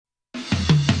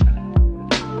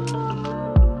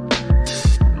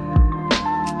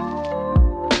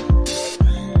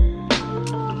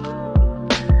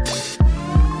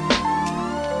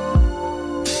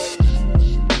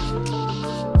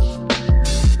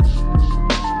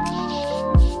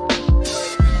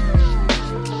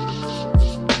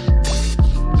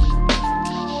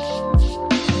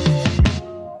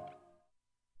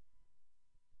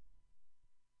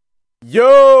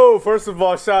first of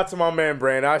all, shout out to my man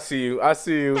Brandon. I see you.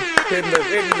 Hitting the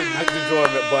join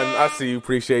button. I see you.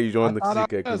 Appreciate you joining the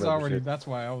CK That's already. That's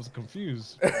why I was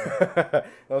confused.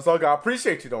 That's all. God,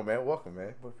 appreciate you though, man. Welcome,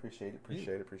 man. Appreciate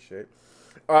it.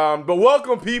 But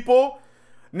welcome, people.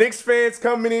 Knicks fans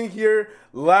coming in here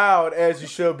loud as you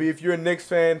should be. If you're a Knicks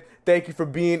fan, thank you for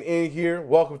being in here.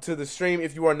 Welcome to the stream.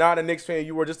 If you are not a Knicks fan,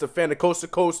 you are just a fan of Coast to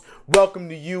Coast, welcome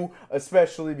to you,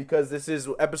 especially because this is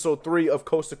episode 3 of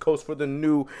Coast to Coast for the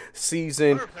new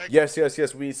season. Perfect.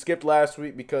 Yes. We skipped last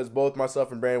week because both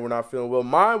myself and Brandon were not feeling well.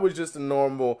 Mine was just a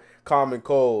normal common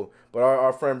cold, but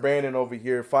our friend Brandon over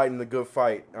here fighting the good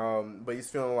fight, but he's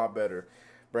feeling a lot better.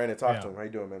 Brandon, talk to him. How you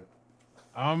doing, man?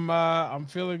 I'm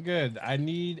feeling good. I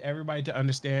need everybody to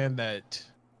understand that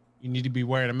you need to be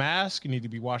wearing a mask, you need to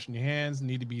be washing your hands, you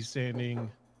need to be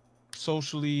standing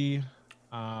socially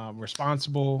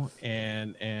responsible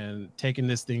and taking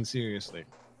this thing seriously.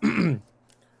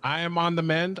 I am on the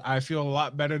mend. I feel a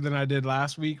lot better than I did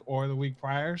last week or the week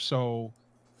prior, so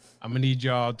I'm gonna need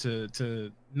y'all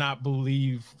to not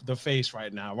believe the face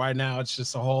right now. Right now it's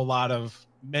just a whole lot of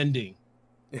mending.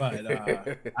 But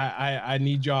I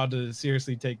need y'all to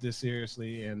seriously take this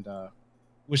seriously and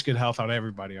wish good health on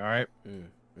everybody. All right.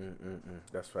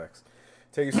 That's facts.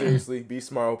 Take it seriously. Be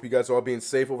smart. Hope you guys are all being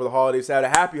safe over the holidays. Had a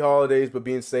happy holidays, but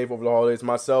being safe over the holidays.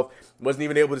 Myself wasn't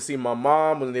even able to see my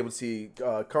mom. Wasn't able to see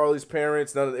Carly's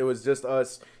parents. It was just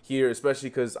us here,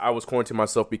 especially because I was quarantining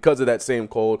myself because of that same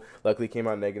cold. Luckily, came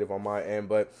out negative on my end.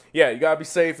 But yeah, you gotta be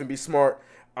safe and be smart.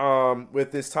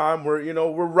 With this time, we're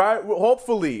right.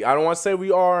 Hopefully, I don't want to say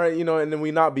we are, and then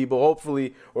we not be, but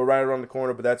hopefully we're right around the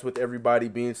corner. But that's with everybody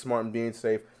being smart and being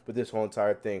safe with this whole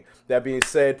entire thing. That being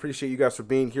said, appreciate you guys for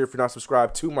being here. If you're not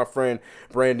subscribed to my friend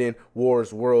Brandon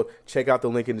Wars World, check out the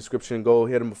link in the description. Go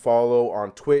hit him a follow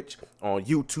on Twitch, on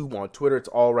YouTube, on Twitter. It's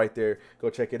all right there. Go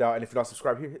check it out. And if you're not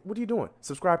subscribed here, what are you doing?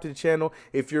 Subscribe to the channel.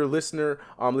 If you're a listener,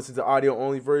 listen to the audio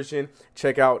only version.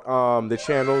 Check out the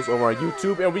channels over on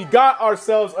YouTube. And we got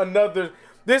ourselves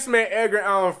this man Edgar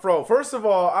Allan Fro. First of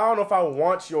all, I don't know if I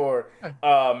want your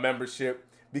membership,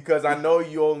 because I know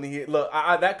you only look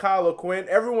that Kyle O'Quinn.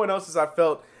 Everyone else's I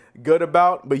felt good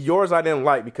about, but yours I didn't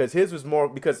like because his was more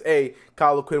because A,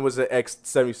 Kyle O'Quinn was an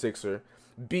ex-76er.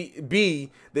 B,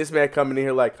 this man coming in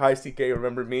here like, hi CK,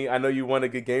 remember me? I know you won a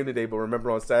good game today, but remember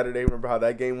on Saturday, remember how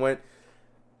that game went?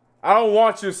 I don't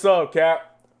want your sub,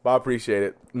 Cap, but I appreciate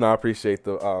it. No, I appreciate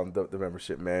the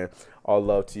membership, man. All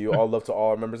love to you, all love to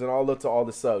all our members, and all love to all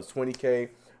the subs. 20K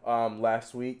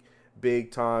last week,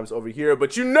 big times over here,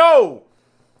 but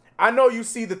I know you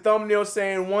see the thumbnail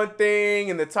saying one thing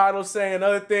and the title saying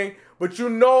another thing, but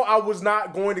I was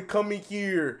not going to come in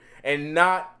here and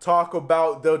not talk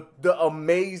about the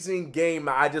amazing game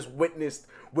I just witnessed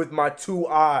with my 2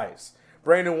 eyes.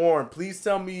 Brandon Warren, please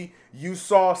tell me you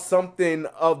saw something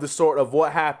of the sort of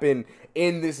what happened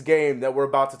in this game that we're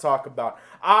about to talk about.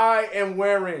 I am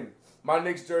wearing my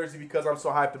Knicks jersey because I'm so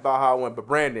hyped about how it went, but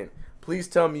Brandon, please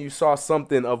tell me you saw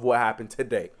something of what happened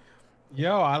today.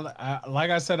 Yo, I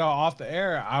like I said off the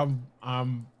air,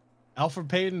 I'm Elfrid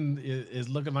Payton is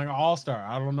looking like an all-star.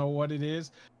 I don't know what it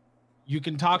is. You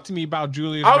can talk to me about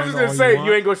Julius. I was just gonna say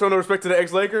you ain't gonna show no respect to the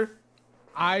ex-Laker.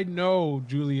 I know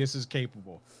Julius is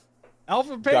capable.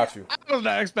 Elfrid Payton, got you. I was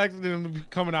not expecting him to be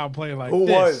coming out and playing like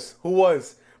this. Who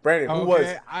was? Brandon, who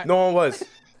was? No one was.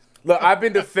 Look, I've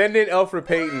been defending Elfrid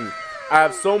Payton. I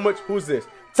have so much. Who's this?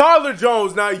 Tyler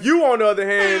Jones. Now you, on the other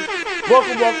hand,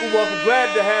 welcome.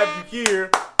 Glad to have you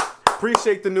here.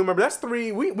 Appreciate the new member. That's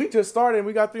 3. We just started and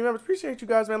we got 3 members. Appreciate you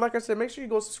guys, man. Like I said, make sure you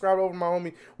go subscribe over to my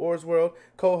homie Wars World,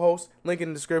 co-host. Link in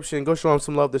the description. Go show him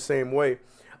some love the same way.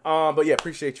 But yeah,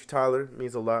 appreciate you, Tyler. It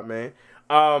means a lot, man.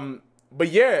 But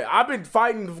yeah, I've been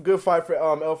fighting a good fight for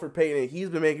Elfrid Payton, and he's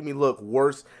been making me look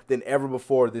worse than ever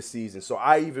before this season. So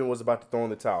I even was about to throw in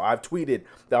the towel. I've tweeted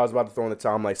that I was about to throw in the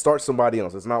towel. I'm like, start somebody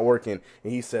else. It's not working.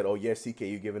 And he said, oh, yes, CK,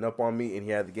 you giving up on me? And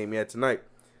he had the game he had tonight.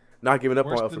 Not giving up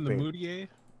on Elfrid Payton. Moutier?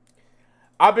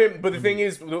 But the thing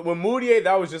is, with Moutier,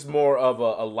 that was just more of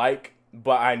a like,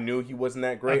 but I knew he wasn't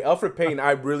that great. Elfrid Payton,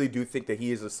 I really do think that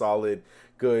he is a solid,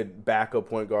 good backup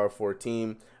point guard for a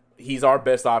team. He's our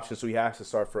best option, so he has to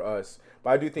start for us. But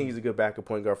I do think he's a good backup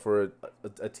point guard for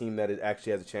a team that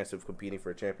actually has a chance of competing for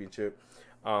a championship.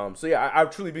 So yeah, I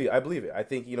believe it. I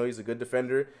think he's a good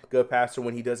defender, good passer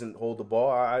when he doesn't hold the ball.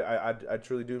 I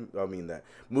truly do. I mean that.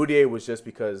 Moutier was just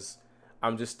because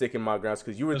I'm just sticking my grounds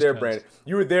because you were there, Brandon.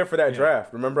 You were there for that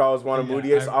draft. Remember, I was wanting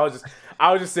Moutier, so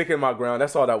I was just sticking my ground.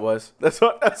 That's all that was. That's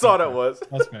all that was.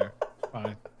 That's fair.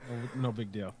 Fine. No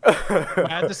big deal.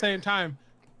 But at the same time,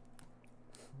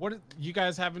 you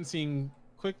guys haven't seen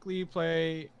Quickly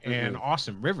play, and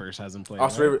Austin Rivers hasn't played.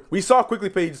 Austin Right? Rivers, we saw Quickly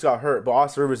play. He just got hurt, but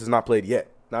Austin Rivers has not played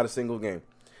yet. Not a single game.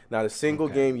 Not a single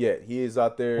game yet. He is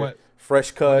out there,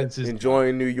 fresh cut,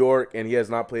 enjoying New York, and he has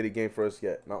not played a game for us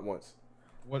yet. Not once.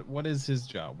 What is his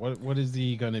job? What is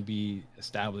he going to be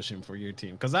establishing for your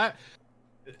team? Because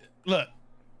look,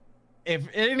 if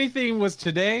anything was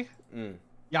today,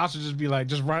 y'all should just be like,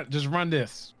 just run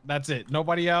this. That's it.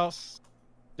 Nobody else.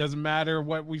 Doesn't matter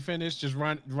what we finish. Just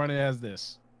run it as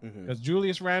this. Because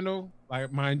Julius Randle,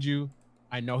 like, mind you,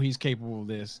 I know he's capable of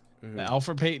this. But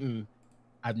Elfrid Payton,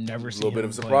 I've never seen. A little bit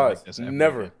of a surprise. Like this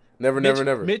never.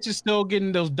 Mitch is still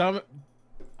getting those dumb.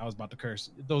 I was about to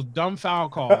curse. Those dumb foul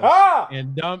calls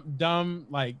and dumb,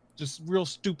 like, just real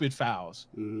stupid fouls.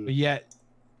 But yet,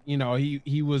 you know,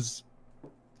 he was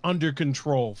under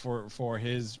control for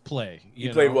his play. He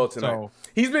played well tonight. So,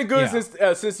 he's been good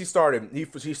since he started.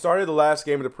 He started the last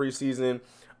game of the preseason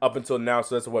up until now.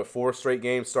 So that's 4 straight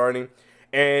games starting,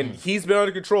 and he's been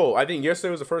under control. I think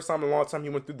yesterday was the first time in a long time he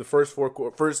went through the first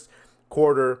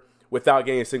quarter without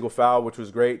getting a single foul, which was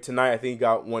great. Tonight I think he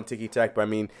got one ticky-tack, but I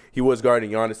mean he was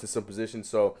guarding Giannis in some positions,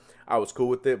 so I was cool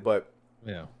with it. But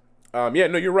no,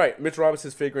 you're right. Mitch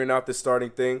Robinson's figuring out this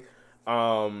starting thing.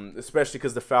 Especially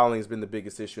because the fouling has been the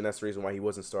biggest issue, and that's the reason why he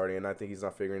wasn't starting, and I think he's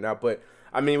not figuring it out. But,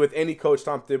 I mean, with any coach,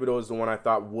 Tom Thibodeau is the one I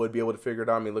thought would be able to figure it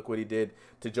out. I mean, look what he did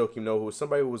to Joakim Noah, who was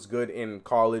somebody who was good in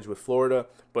college with Florida,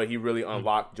 but he really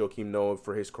unlocked Joakim Noah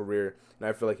for his career, and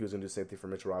I feel like he was going to do the same thing for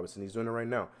Mitchell Robinson. He's doing it right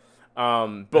now.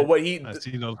 But what I've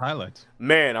seen those highlights.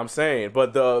 Man, I'm saying.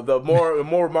 But the more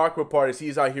remarkable part is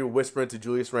he's out here whispering to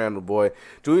Julius Randle, boy.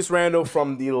 Julius Randle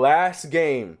from the last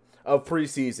game of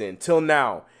preseason till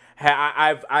now,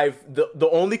 the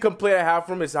only complaint I have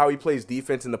from him is how he plays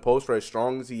defense in the post for as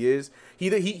strong as he is.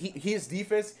 His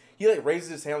defense, he like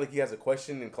raises his hand like he has a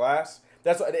question in class.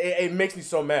 That's what it makes me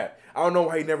so mad. I don't know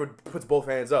why he never puts both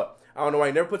hands up. I don't know why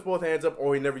he never puts both hands up,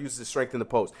 or he never uses his strength in the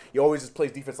post. He always just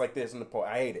plays defense like this in the post.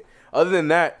 I hate it. Other than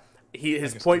that,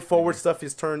 his point forward stuff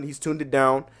he's tuned it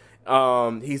down.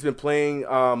 He's been playing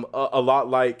a lot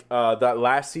like that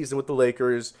last season with the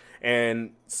Lakers, and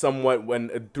somewhat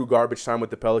through garbage time with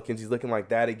the Pelicans. He's looking like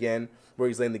that again, where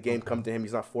he's letting the game come to him.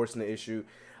 He's not forcing the issue.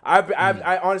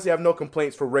 I honestly have no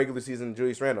complaints for regular season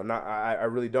Julius Randle. I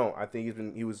really don't. I think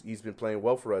he's been playing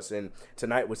well for us, and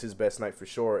tonight was his best night for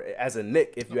sure as a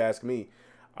Knick, if you ask me.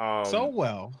 So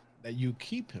well that you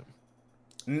keep him.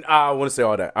 I want to say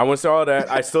all that.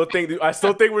 I still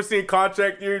think we're seeing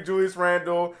contract year Julius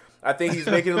Randle. I think he's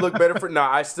making it look better for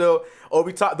now.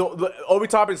 Obi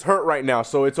Toppin's hurt right now,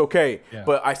 so it's okay. Yeah.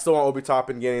 But I still want Obi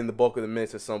Toppin getting the bulk of the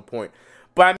minutes at some point.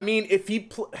 But I mean, if he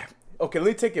okay, let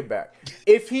me take it back.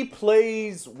 If he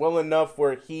plays well enough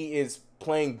where he is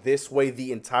playing this way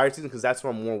the entire season, because that's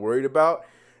what I'm more worried about,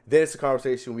 then it's a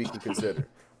conversation we can consider.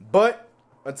 But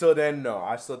until then, no.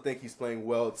 I still think he's playing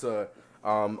well to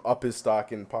up his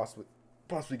stock and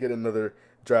possibly get another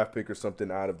draft pick or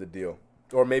something out of the deal.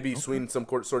 Or maybe sweeten some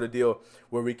sort of deal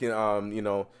where we can,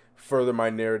 further my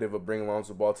narrative of bringing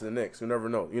Lonzo Ball to the Knicks. You never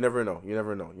know.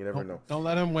 Don't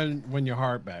let him win your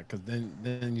heart back, because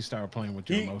then you start playing with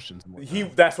your emotions.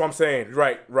 That's what I'm saying.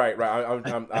 Right.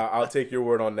 I'll take your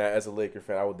word on that as a Laker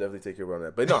fan. I will definitely take your word on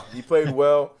that. But no, he played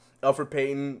well. Elfrid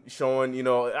Payton showing,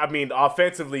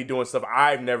 offensively doing stuff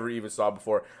I've never even saw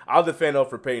before. I'll defend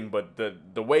Elfrid Payton, but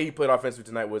the way he played offensively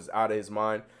tonight was out of his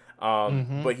mind.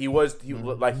 But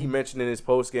like he mentioned in his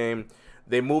post game,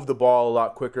 they moved the ball a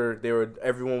lot quicker.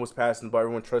 Everyone was passing the ball.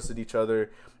 Everyone trusted each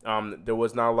other. There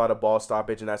was not a lot of ball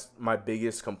stoppage, and that's my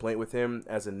biggest complaint with him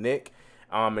as a Knick.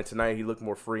 And tonight he looked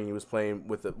more free. And he was playing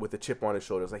with a chip on his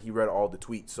shoulders. Like he read all the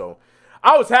tweets. So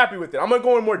I was happy with it. I'm gonna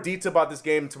go in more detail about this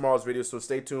game in tomorrow's video, so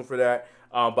stay tuned for that.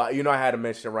 But I had to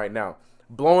mention it right now.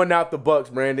 Blowing out the Bucks,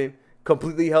 Brandon.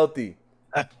 Completely healthy.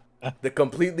 The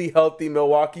completely healthy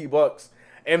Milwaukee Bucks.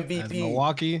 MVP. As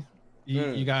Milwaukee,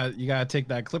 you gotta take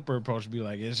that Clipper approach. Be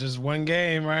like, it's just one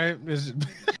game, right?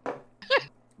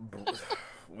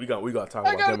 We gotta talk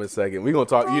about them in a second. We're gonna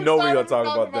talk. We're gonna talk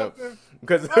about them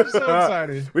because I'm so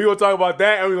excited. We're gonna talk about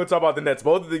that, and we're gonna talk about the Nets.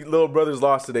 Both of the little brothers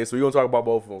lost today, so we're gonna talk about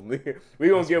both of them.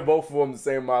 We're gonna give both of them the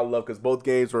same amount of love because both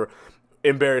games were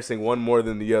embarrassing. One more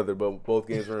than the other, but both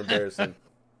games were embarrassing.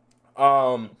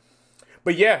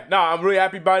 But yeah, no, I'm really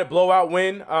happy about it. Blowout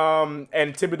win. And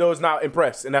Thibodeau is not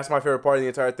impressed, and that's my favorite part of the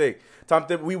entire thing.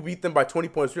 We beat them by 20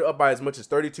 points. We're up by as much as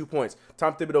 32 points.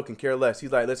 Tom Thibodeau can care less.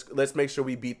 He's like, let's make sure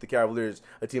we beat the Cavaliers,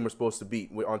 a team we're supposed to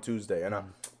beat on Tuesday. And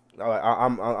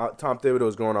Tom Thibodeau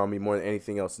is going on me more than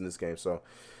anything else in this game. So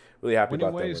really happy about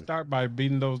that. Winning ways start by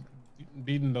beating those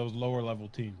lower level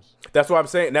teams. That's what I'm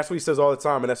saying. That's what he says all the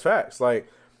time, and that's facts. Like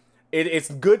it's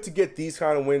good to get these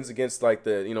kind of wins against like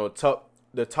the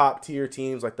the top tier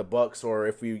teams like the Bucks, or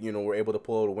if we were able to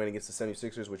pull out a win against the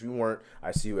 76ers, which we weren't.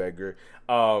 I see you, Edgar.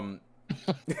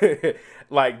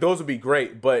 Like those would be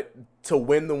great, but to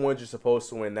win the ones you're supposed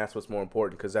to win, that's what's more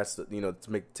important, because that's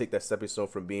to take that stepping stone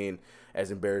from being as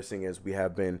embarrassing as we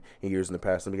have been in years in the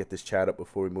past. Let me get this chat up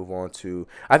before we move on to.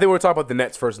 I think we'll talk about the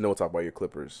Nets first, and then we'll talk about your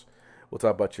Clippers. We'll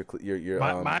talk about your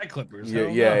my Clippers.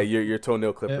 Your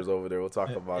toenail clippers over there. We'll talk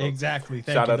about exactly.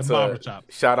 Shout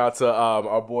out to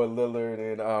our boy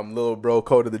Lillard and little bro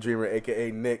Coda the Dreamer,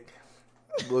 aka Nick.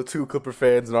 Little two Clipper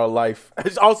fans in our life.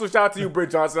 Also, shout out to you,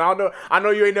 Britt Johnson. I know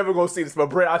you ain't never gonna see this, but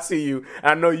Britt, I see you,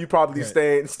 and I know you probably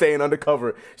staying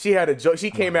undercover. She had a joke. She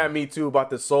came at me too about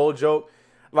the soul joke.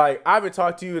 Like, I haven't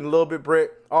talked to you in a little bit,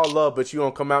 Britt. All love, but you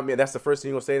gonna come at me, and that's the first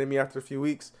thing you gonna say to me after a few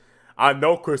weeks. I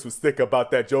know Chris was thick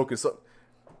about that joke, and so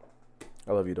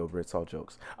I love you though, Britt. It's all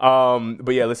jokes.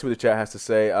 But yeah, let's see what the chat has to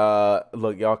say.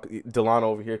 Look, y'all, Delano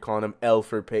over here calling him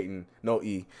Elfrid Payton, no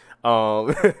E.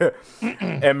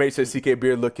 MH says CK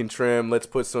beard looking trim. Let's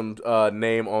put some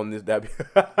name on this. That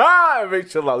MH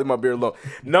chill out. Leave my beard alone.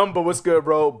 Number, what's good,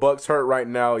 bro? Bucks hurt right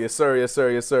now. Yes, sir. Yes, sir.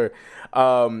 Yes, sir.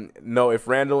 No, if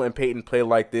Randall and Payton play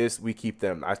like this, we keep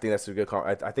them. I think that's a good call.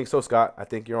 I think so, Scott. I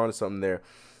think you're onto something there.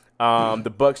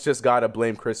 The Bucks just gotta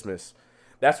blame Christmas.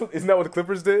 Isn't that what the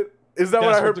Clippers did? Is that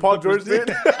what I heard Paul George did?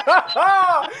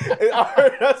 I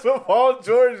heard that's what Paul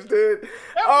George did.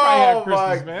 Oh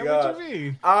my God. What you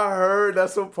mean? I heard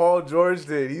that's what Paul George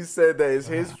did. He said that it's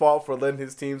his fault for letting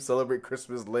his team celebrate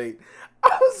Christmas late.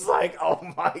 I was like, oh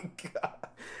my God.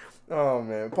 Oh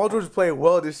man. Paul George is playing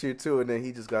well this year too, and then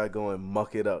he just gotta go and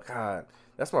muck it up. God,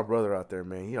 that's my brother out there,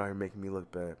 man. He out here making me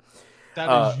look bad.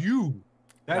 That is you.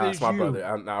 That's my brother.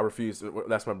 I refuse.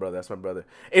 That's my brother. That's my brother.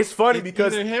 It's funny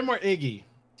because either him or Iggy.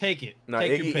 Take it. No,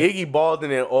 Iggy balled in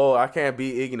it. Oh, I can't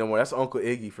beat Iggy no more. That's Uncle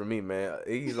Iggy for me, man.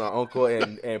 Iggy's my uncle,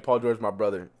 and Paul George my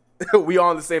brother. We all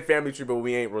in the same family tree, but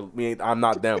we ain't. I'm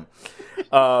not them.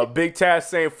 Big Task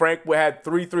saying Frank had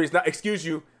 3 threes. Now, excuse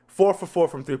you, 4 for 4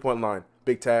 from 3-point line.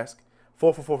 Big Task,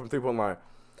 4 for 4 from 3-point line.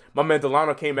 My man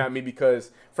Delano came at me because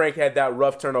Frank had that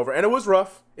rough turnover, and it was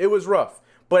rough. It was rough.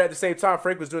 But at the same time,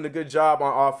 Frank was doing a good job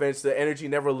on offense. The energy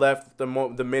never left the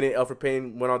minute Elfrid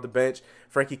Payton went on the bench.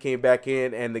 Frankie came back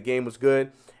in, and the game was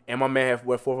good. And my man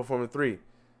went 4 for 4 from 3.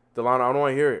 Delano, I don't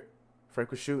want to hear it.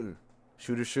 Frank was shooting.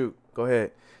 Shoot or shoot. Go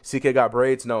ahead. CK got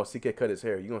braids? No, CK cut his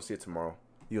hair. You're going to see it tomorrow.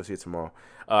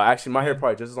 Actually, my hair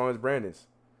probably just as long as Brandon's.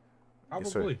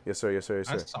 Probably. Yes, sir. Yes, sir. Yes,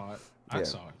 sir. I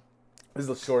saw it. This is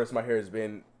the shortest my hair has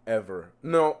been ever.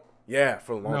 No. Yeah,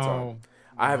 for a long time.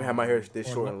 I haven't had my hair this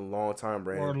short in a long time,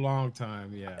 Brandon. For a long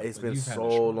time, yeah. It's been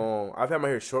so long. I've had my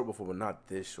hair short before, but not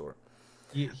this short.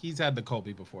 He's had the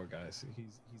Kobe before, guys.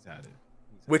 He's had it.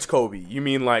 Which Kobe? You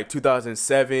mean like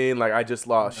 2007? Like I just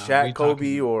lost Shaq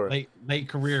Kobe, or late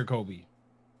career Kobe?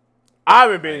 I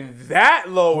haven't been that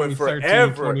low in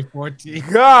forever. 2014.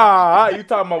 God, you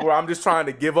talking about where I'm just trying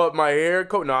to give up my hair?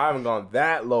 No, I haven't gone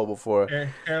that low before.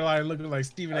 Hairline looking like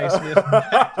Stephen A. Smith.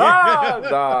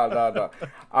 Nah.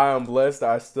 I am blessed.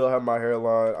 I still have my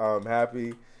hairline. I'm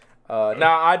happy.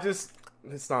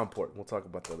 It's not important. We'll talk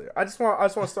about that later. I just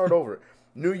want to start over.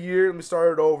 New year, let me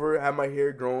start it over. Have my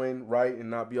hair growing right and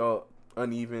not be all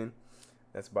uneven.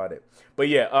 That's about it. But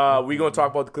yeah, we're going to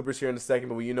talk about the Clippers here in a second.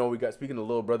 But we got, speaking of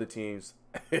little brother teams,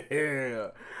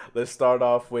 let's start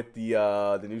off with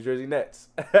the New Jersey Nets.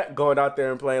 Going out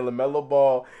there and playing LaMelo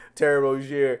Ball, Terry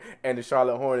Rozier, and the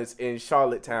Charlotte Hornets in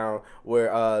Charlottetown,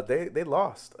 where they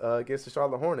lost against the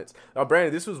Charlotte Hornets. Now,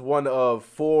 Brandon, this was one of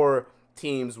 4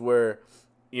 teams where,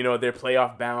 they're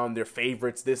playoff bound, they're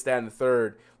favorites, this, that, and the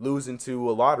third, losing to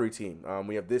a lottery team.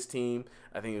 We have this team.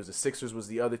 I think it was the Sixers was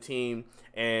the other team.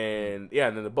 And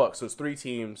then the Bucks. So it's 3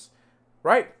 teams,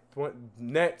 right?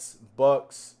 Nets,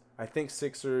 Bucks, I think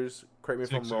Sixers. Correct me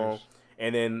if I'm wrong.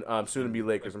 And then soon to be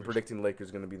Lakers. I'm predicting the Lakers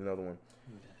are going to be another one.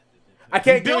 I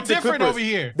can't get into Clippers over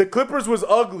here. The Clippers was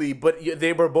ugly, but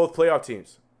they were both playoff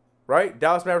teams, right?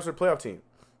 Dallas Mavericks are a playoff team.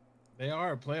 They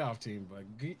are a playoff team, but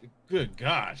good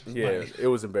God. Yeah, it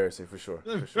was embarrassing for sure.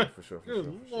 For sure.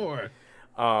 Good Lord.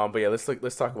 But yeah, let's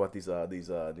talk about these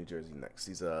New Jersey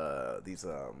Knicks.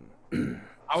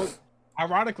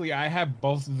 Ironically, I have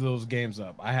both of those games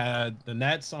up. I had the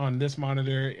Nets on this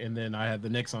monitor, and then I had the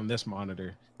Knicks on this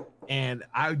monitor. And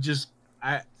I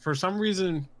for some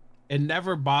reason, it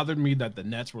never bothered me that the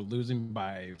Nets were losing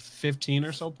by 15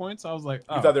 or so points. I was like,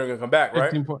 you thought they were gonna come back,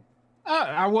 right?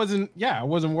 I wasn't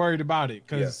worried about it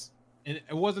because it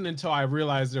wasn't until I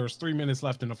realized there was 3 minutes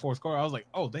left in the fourth quarter. I was like,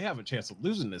 oh, they have a chance of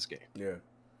losing this game. Yeah.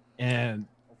 And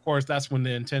of course, that's when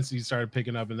the intensity started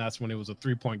picking up, and that's when it was a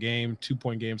 3-point game,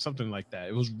 2-point game, something like that.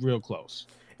 It was real close.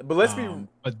 But let's be.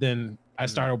 But then I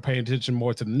started paying attention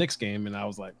more to the Knicks game, and I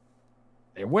was like,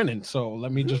 they're winning, so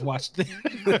let me just watch the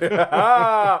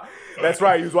That's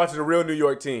right. You was watching a real New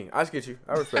York team. I just get you.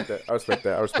 I respect that. I respect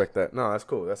that. I respect that. No, that's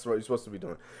cool. That's what you're supposed to be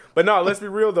doing. But no, let's be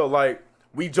real though. Like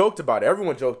we joked about it.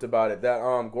 Everyone joked about it. That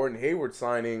Gordon Hayward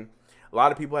signing. A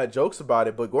lot of people had jokes about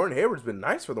it, but Gordon Hayward's been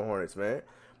nice for the Hornets, man.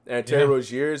 And Terry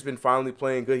Rozier has been finally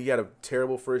playing good. He had a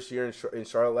terrible first year in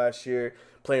Charlotte last year,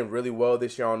 playing really well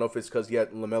this year. I don't know if it's because he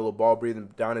had LaMelo Ball breathing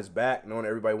down his back, knowing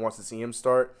everybody wants to see him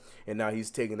start, and now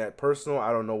he's taking that personal.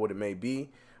 I don't know what it may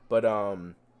be, but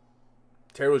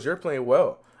Terry Rozier playing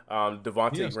well.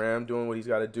 Devontae Graham doing what he's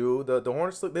got to do. The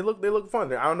Hornets look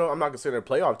fun. I don't know. I'm not considering a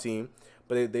playoff team,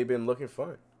 but they've been looking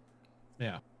fun.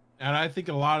 Yeah, and I think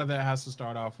a lot of that has to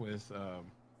start off with.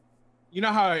 You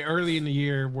know how early in the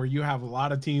year where you have a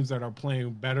lot of teams that are playing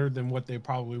better than what they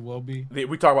probably will be?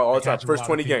 We talk about all the time. First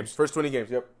 20 games. First 20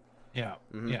 games, yep. Yeah,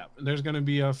 yeah. There's going to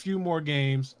be a few more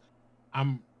games.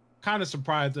 I'm kind of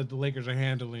surprised that the Lakers are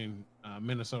handling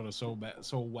Minnesota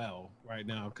so well right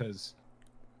now because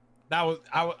that was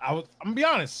I'm gonna be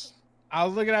honest. I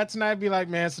was looking at it tonight and be like,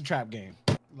 man, it's a trap game.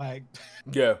 Like,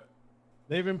 yeah,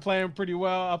 they've been playing pretty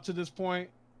well up to this point.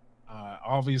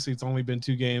 Obviously, it's only been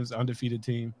 2 games, undefeated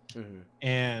team,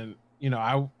 and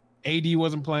AD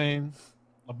wasn't playing.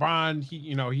 LeBron,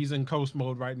 he's in coast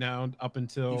mode right now up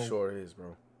until he sure is,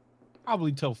 bro.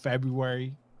 Probably till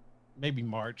February, maybe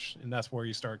March, and that's where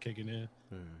you start kicking in.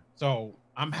 So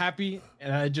I'm happy,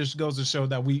 and it just goes to show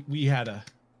that we had a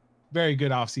very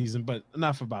good offseason. But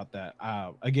enough about that.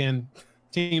 Again,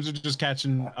 teams are just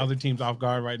catching other teams off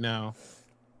guard right now.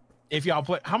 If y'all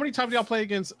play, how many times do y'all play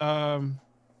against the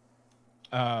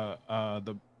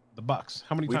Bucks?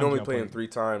 How many times? We normally play them 3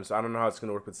 times. I don't know how it's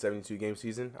gonna work with 72 game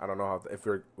season. I don't know if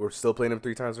we're still playing them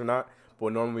 3 times or not.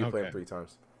 But normally we play them 3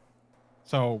 times.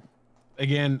 So,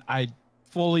 again, I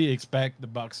fully expect the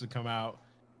Bucks to come out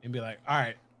and be like, "All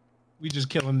right, we just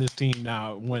killing this team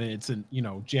now." When it's in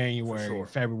January,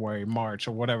 February, March,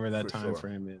 or whatever that time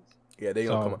frame is. Yeah, they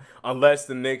gonna come out. Unless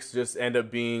the Knicks just end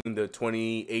up being the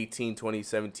 2018,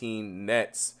 2017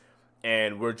 Nets.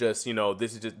 And we're just,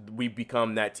 this is just, we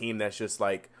become that team that's just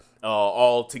like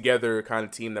all together kind of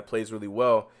team that plays really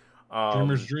well.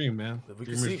 Dreamer's dream, man. We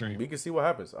can see what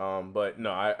happens. But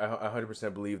no, I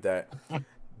 100% believe that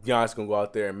Giannis gonna go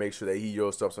out there and make sure that he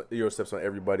Euro steps on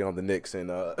everybody on the Knicks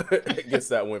and gets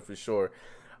that win for sure.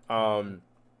 But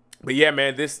yeah,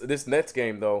 man, this Nets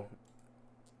game though.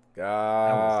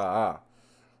 I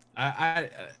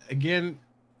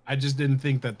just didn't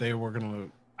think that they were gonna.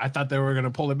 I thought they were gonna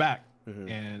pull it back.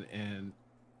 And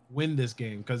win this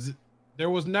game because there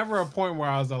was never a point where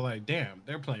I was like, damn,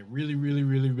 they're playing really, really,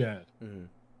 really bad.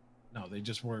 No, they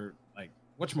just were like,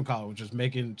 whatchamacallit was just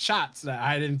making shots that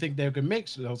I didn't think they could make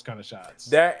those kind of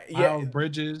shots. Miles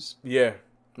Bridges. Yeah,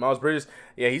 Miles Bridges.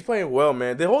 Yeah, he's playing well,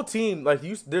 man. The whole team,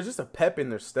 there's just a pep in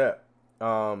their step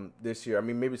this year. I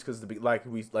mean, maybe it's because like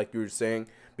you were saying,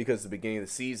 because it's the beginning of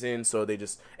the season, so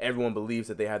everyone believes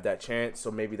that they have that chance.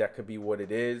 So maybe that could be what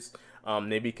it is.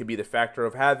 Maybe it could be the factor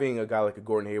of having a guy like a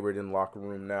Gordon Hayward in the locker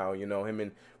room now. Him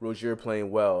and Rozier playing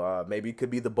well. Maybe it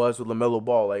could be the buzz with LaMelo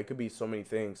Ball. Like, it could be so many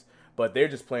things. But they're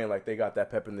just playing like they got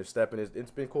that pep in their step, and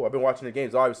it's been cool. I've been watching the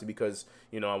games, obviously, because,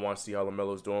 I want to see how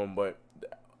LaMelo's doing. But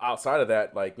outside of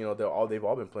that, they've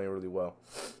all been playing really well.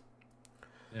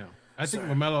 Yeah. I think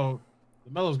LaMelo's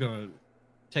going to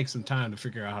take some time to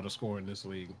figure out how to score in this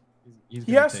league.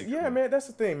 Yes, yeah, man. That's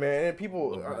the thing, man. And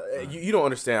people, you don't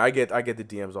understand. I get the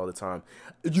DMs all the time.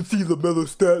 You see LaMelo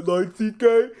stat line,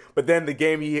 CK? But then the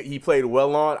game he played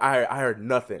well on, I heard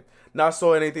nothing. Not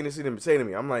saw anything to see them say to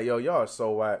me. I'm like, yo, y'all.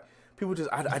 So people just,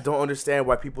 I don't understand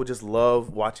why people just love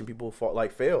watching people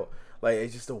fail. Like,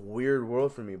 it's just a weird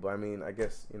world for me. But I mean, I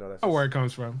guess that's where it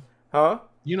comes from, huh?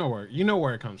 You know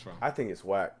where it comes from. I think it's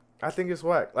whack.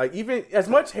 Like, even as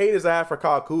much hate as I have for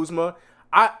Kyle Kuzma,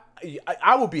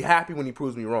 I will be happy when he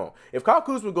proves me wrong. If Kyle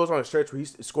Kuzma goes on a stretch where he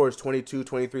scores 22,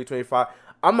 23, 25,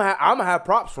 I'm gonna have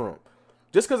props for him.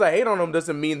 Just because I hate on him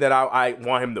doesn't mean that I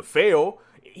want him to fail.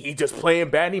 He just playing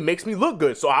bad and he makes me look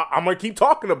good. So I'm going to keep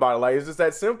talking about it. Like, it's just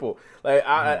that simple. Like,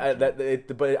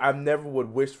 but I never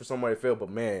would wish for somebody to fail. But,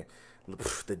 man,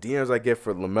 the DMs I get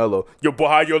for LaMelo. Your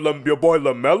boy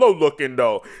LaMelo looking,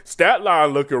 though. Stat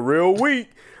line looking real weak.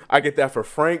 I get that for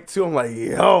Frank, too. I'm like,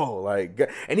 yo.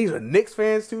 And these are Knicks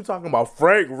fans, too, talking about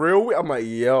Frank real weak. I'm like,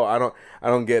 yo, I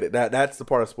don't get it. That's the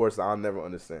part of sports that I'll never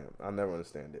understand. I'll never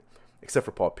understand it. Except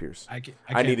for Paul Pierce.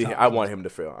 I want him to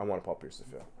fail. I want Paul Pierce to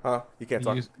fail. Huh? You can't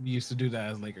talk. We used to do that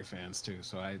as Laker fans too.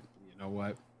 So you know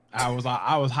what? I was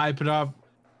hyping up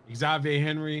Xavier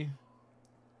Henry,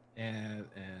 and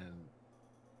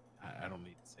I don't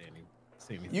need to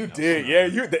say anything. You else. did,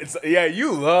 yeah.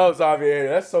 You love Xavier Henry.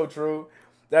 That's so true.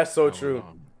 That's so true.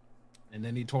 And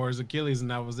then he tore his Achilles,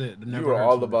 and that was it. You were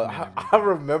all about. I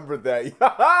remember that.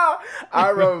 I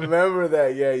remember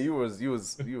that. Yeah, you were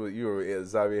a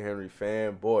Xavier Henry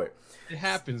fan, boy. It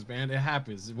happens, man. It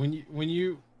happens when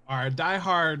you are a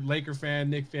diehard Laker fan,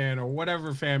 Knick fan, or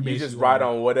whatever fan base. You just ride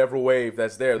on whatever wave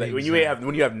that's there. Like, when you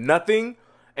have nothing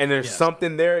and there's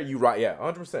something there, you ride. Yeah,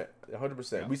 100%,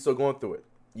 100%. We still going through it.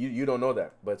 You don't know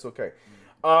that, but it's okay.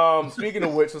 Speaking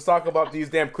of which, let's talk about these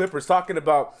damn Clippers. Talking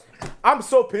about, I'm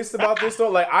so pissed about this though.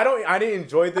 Like I didn't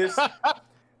enjoy this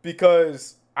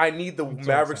because I need the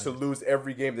Mavericks to lose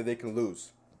every game that they can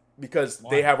lose because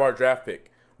they have our draft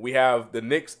pick. We have the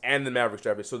Knicks and the Mavericks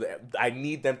draft pick, so I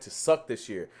need them to suck this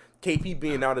year. KP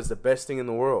being out is the best thing in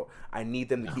the world. I need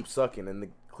them to keep sucking, and the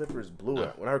Clippers blew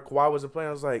it. When I heard Kawhi wasn't playing,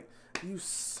 I was like, "You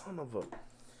son of a."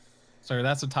 Sir,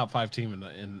 that's a top 5 team in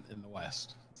the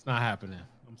West. It's not happening.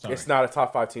 I'm sorry. It's not a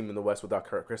top 5 team in the West without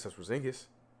Kristaps Porzingis.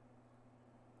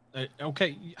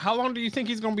 Okay, how long do you think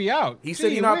he's gonna be out? He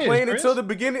said he's not playing until the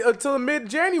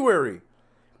mid-January,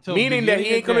 meaning that he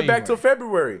ain't coming back till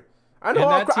February. I know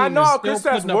how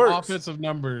Kristaps works. Offensive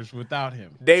numbers without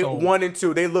him. They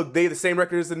 1-2. They the same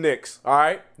record as the Knicks. All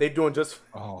right, they doing just.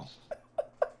 Oh.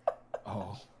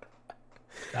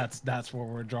 That's where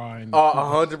we're drawing.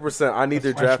 100%. I need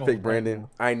their draft pick, Brandon.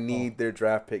 I need their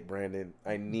draft pick, Brandon.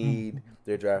 I need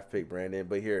their draft pick, Brandon.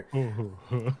 But here,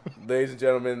 ladies and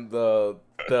gentlemen, the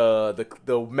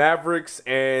Mavericks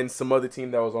and some other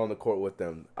team that was on the court with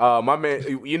them. My man,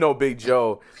 Big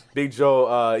Joe. Big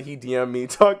Joe, he DM'd me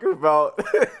talking about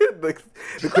the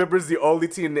Clippers, the only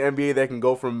team in the NBA that can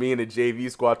go from being a JV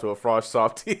squad to a Frosh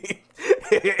soft team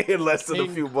in less than a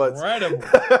few months.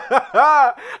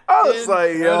 I was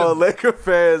like, yo, Laker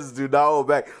fans do not hold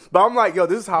back. But I'm like, yo,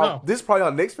 this is probably how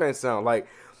Knicks fans sound. Like,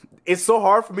 it's so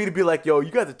hard for me to be like, yo,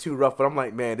 you guys are too rough. But I'm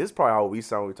like, man, this is probably how we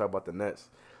sound when we talk about the Nets.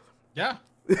 Yeah.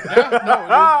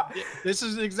 No, this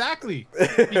is exactly.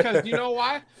 Because you know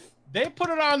why? They put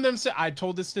it on themselves. I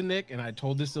told this to Nick, and I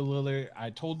told this to Lillard.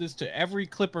 I told this to every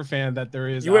Clipper fan that there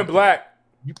is. You went black.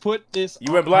 You put this.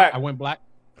 You went black. I went black.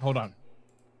 Hold on.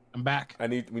 I'm back. You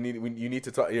need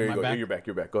to talk. Here you go. You're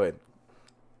back. Go ahead.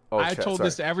 I told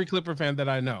this to every Clipper fan that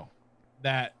I know,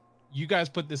 that you guys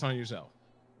put this on yourself.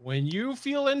 When you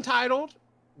feel entitled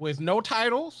with no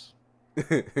titles,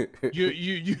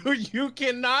 you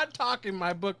cannot talk in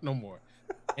my book no more.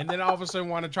 And then all of a sudden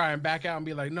want to try and back out and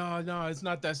be like, no, it's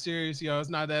not that serious, yo. It's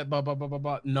not that blah, blah, blah, blah,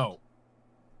 blah. No.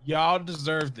 Y'all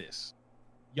deserve this.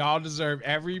 Y'all deserve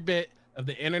every bit of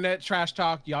the internet trash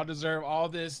talk. Y'all deserve all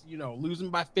this, losing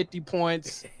by 50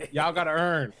 points. Y'all got to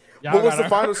earn. What was the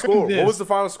final score? What was the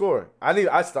final score?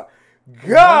 I stopped.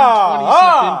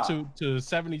 God! 127 to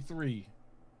 73.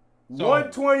 So,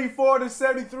 124 to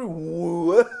 73.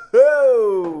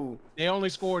 Whoa! They only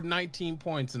scored 19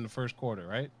 points in the first quarter,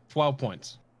 right? 12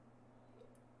 points.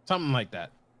 Something like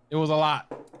that. It was a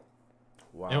lot.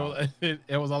 Wow. It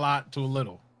was a lot to a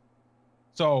little.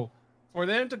 So for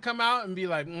them to come out and be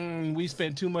like, we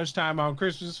spent too much time on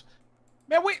Christmas.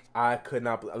 Man, I could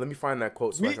not. Let me find that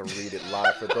quote so I can read it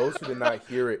live. For those who did not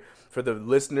hear it, for the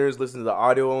listeners, listen to the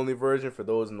audio-only version. For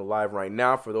those in the live right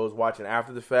now, for those watching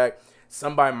after the fact,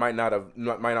 somebody might not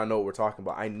know what we're talking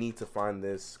about. I need to find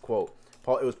this quote.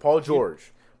 It was Paul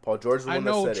George. Paul George is the one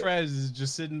that said it. I know Trez is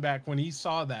just sitting back when he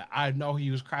saw that. I know he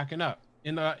was cracking up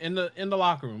in the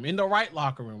locker room, in the right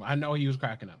locker room. I know he was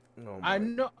cracking up. Oh I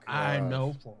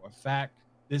know for a fact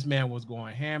this man was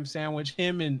going ham sandwich.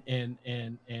 Him and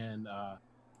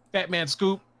Fat Man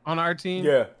Scoop on our team.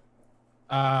 Yeah.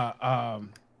 I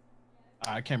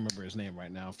can't remember his name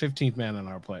right now. 15th man on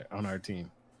our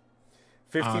team.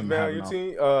 15th man on your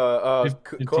team?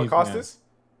 Costas?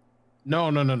 No.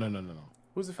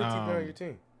 Who's the 15th man on your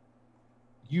team?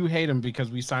 You hate him because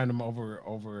we signed him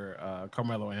over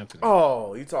Carmelo Anthony.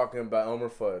 Oh, you talking about Elmer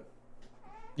Fudd?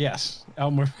 Yes,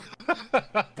 Elmer.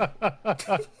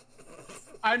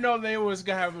 I know they was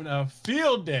having a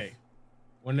field day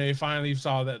when they finally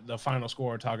saw that the final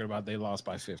score talking about they lost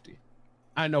by 50.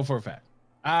 I know for a fact.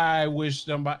 I wish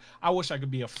I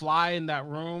could be a fly in that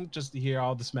room just to hear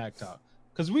all the smack talk.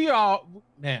 Because we all,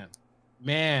 man,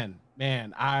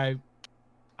 I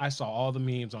saw all the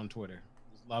memes on Twitter.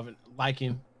 Loving,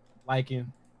 liking. I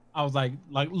was like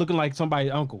looking like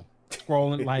somebody's uncle.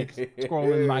 Scrolling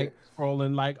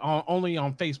only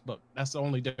on Facebook. That's the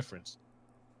only difference.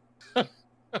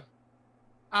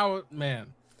 Found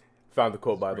the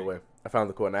quote, by the way. I found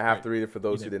the quote, and I have to read it for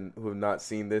those who have not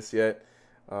seen this yet.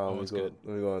 Let me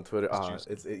go on Twitter.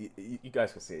 You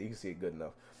guys can see it. You can see it good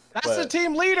enough. That's the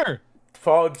team leader.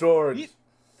 Paul George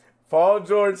Paul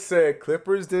George said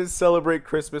Clippers didn't celebrate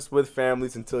Christmas with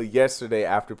families until yesterday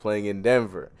after playing in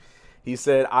Denver. He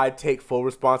said, I take full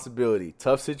responsibility.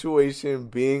 Tough situation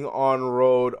being on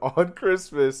road on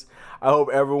Christmas. I hope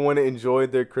everyone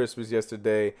enjoyed their Christmas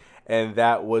yesterday, and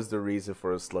that was the reason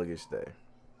for a sluggish day.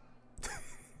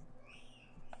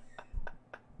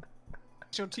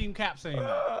 That's your team cap saying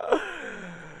that.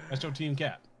 That's your team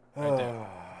cap. Right there.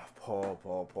 Paul.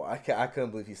 I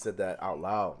couldn't believe he said that out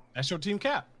loud. That's your team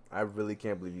cap. I really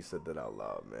can't believe he said that out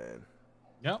loud, man.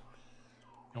 Yep.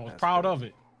 I was proud of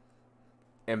it.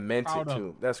 And meant it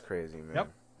too. That's crazy, man.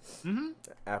 Yep. Mm-hmm.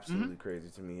 Absolutely crazy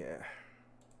to me. Yeah.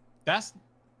 That's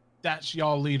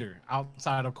y'all leader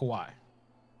outside of Kawhi.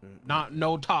 Not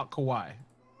no talk Kawhi.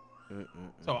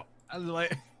 So I was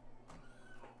like,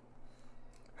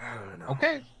 I don't know.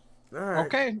 Okay. All right.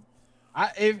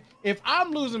 Okay. If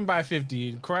I'm losing by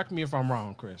 50, correct me if I'm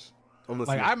wrong, Chris.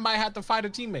 Like I might have to fight a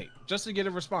teammate just to get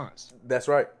a response. That's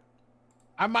right.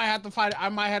 I might have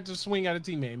to swing at a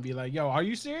teammate and be like, "Yo, are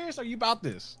you serious? Are you about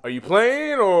this? Are you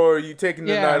playing or are you taking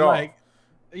the night off?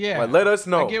 Yeah, like, let us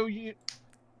know. I get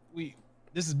what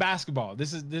this is basketball.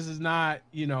 This is not,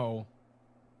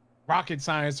 rocket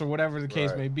science or whatever the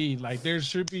case may be. Like, there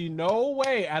should be no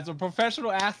way as a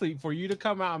professional athlete for you to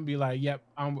come out and be like, "Yep,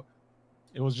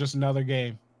 it was just another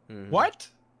game." What?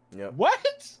 Yep.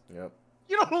 What? Yep.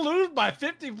 You don't lose by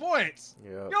 50 points.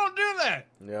 Yep. You don't do that.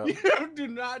 Yep. You do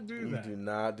not do that. You do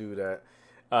not do that.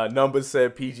 Numbers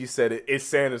said, PG said it. It's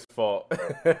Santa's fault.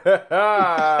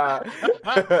 Yeah,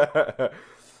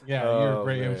 you're a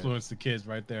great influence to kids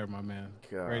right there, my man.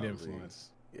 Golly. Great influence.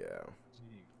 Yeah.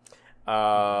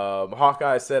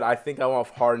 Hawkeye said, I think I want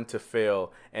Harden to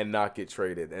fail and not get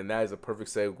traded. And that is a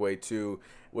perfect segue to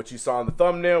what you saw in the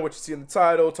thumbnail, what you see in the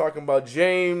title, talking about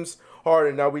James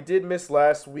Harden. Now, we did miss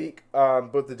last week,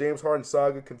 but the James Harden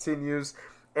saga continues.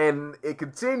 And it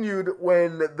continued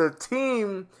when the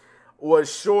team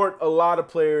was short a lot of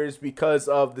players because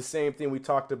of the same thing we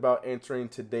talked about entering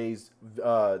today's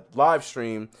live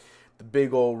stream. The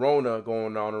big old Rona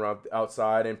going on around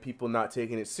outside and people not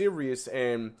taking it serious.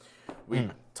 And we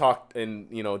talked,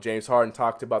 and, James Harden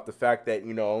talked about the fact that,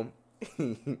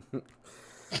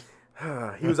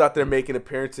 he was out there making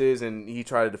appearances and he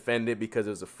tried to defend it because it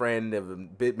was a friend of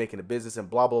making a business and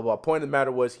blah, blah, blah. Point of the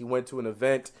matter was he went to an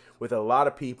event with a lot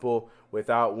of people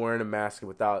without wearing a mask and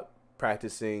without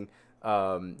practicing.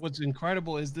 What's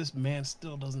incredible is this man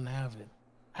still doesn't have it.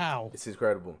 How? It's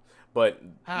incredible. But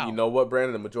how? You know what,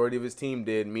 Brandon? The majority of his team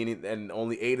did, meaning, and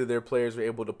only 8 of their players were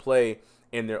able to play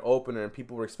in their opener, and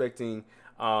people were expecting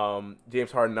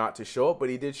James Harden not to show up, but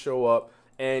he did show up.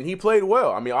 And he played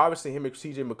well. I mean, obviously, him and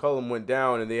CJ McCollum went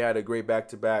down, and they had a great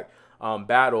back-to-back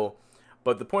battle.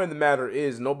 But the point of the matter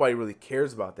is nobody really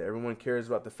cares about that. Everyone cares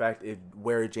about the fact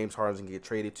where James Harden's going to get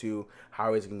traded to,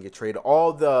 how he's going to get traded.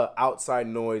 All the outside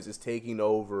noise is taking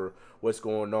over what's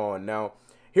going on. Now,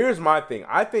 here's my thing.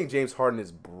 I think James Harden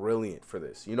is brilliant for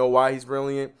this. You know why he's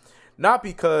brilliant? Not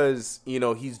because,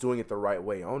 he's doing it the right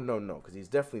way. Oh, no, because he's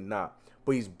definitely not.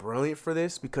 But he's brilliant for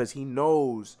this because he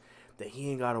knows that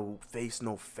he ain't got to face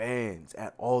no fans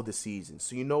at all this season.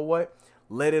 So you know what?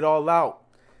 Let it all out.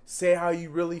 Say how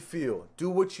you really feel. Do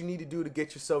what you need to do to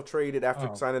get yourself traded after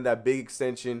signing that big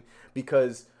extension.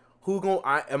 Because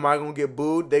am I gonna get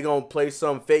booed? They gonna play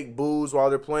some fake boos while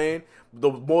they're playing.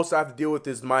 The most I have to deal with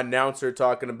is my announcer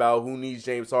talking about who needs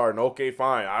James Harden. Okay,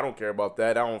 fine. I don't care about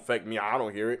that. That don't affect me. I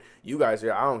don't hear it. You guys hear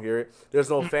it. I don't hear it.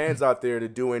 There's no fans out there to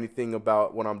do anything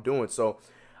about what I'm doing. So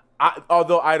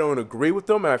although I don't agree with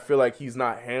him, and I feel like he's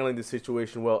not handling the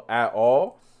situation well at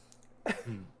all,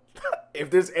 if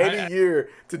there's any year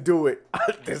to do it,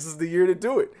 this is the year to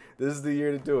do it. This is the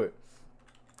year to do it.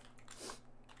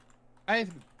 I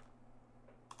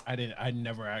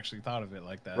never actually thought of it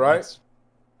like that. Right? That's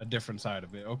a different side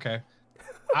of it. Okay.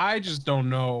 I just don't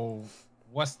know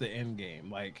what's the end game.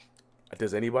 Like,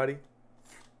 does anybody?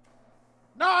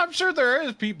 No, I'm sure there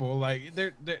is people. Like,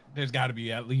 there's got to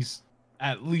be at least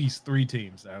 3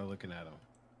 teams that are looking at him.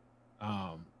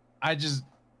 I just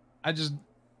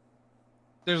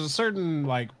there's a certain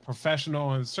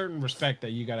professional and certain respect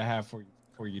that you got to have for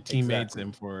your teammates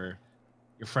and for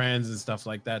your friends and stuff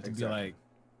like that to be like,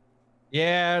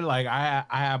 yeah,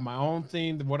 I have my own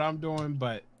thing, what I'm doing,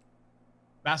 but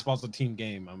basketball's a team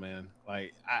game, my man.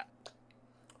 Like,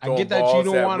 I get that you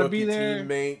don't want to be there.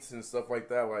 Teammates and stuff like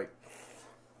that. Like,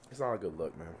 it's not a good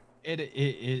look, man.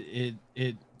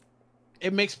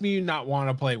 It makes me not want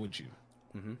to play with you,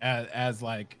 as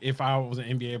if I was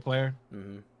an NBA player,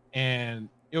 and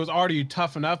it was already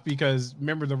tough enough because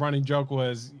remember the running joke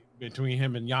was between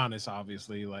him and Giannis.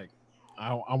 Obviously,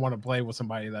 I want to play with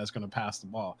somebody that's going to pass the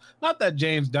ball. Not that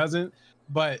James doesn't,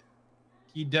 but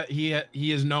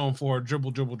he is known for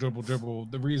dribble, dribble, dribble, dribble.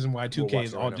 The reason why We'll 2K watch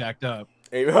is it all right now. jacked up.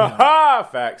 Hey, You know?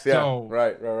 facts. Yeah. So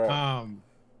Right.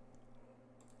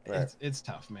 it's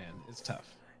tough, man. It's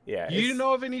tough. Yeah. Do you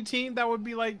know of any team that would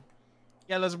be like,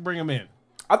 yeah, let's bring him in?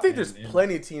 I think there's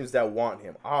plenty of teams that want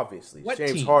him. Obviously, What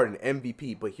James team? Harden,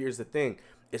 MVP. But here's the thing: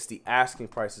 it's the asking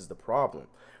price is the problem.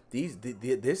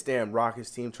 This damn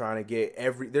Rockets team trying to get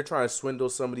they're trying to swindle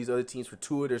some of these other teams for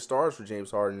 2 of their stars for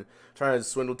James Harden, trying to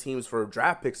swindle teams for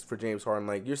draft picks for James Harden.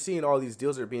 Like, you're seeing all these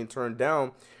deals that are being turned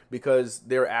down because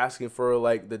they're asking for,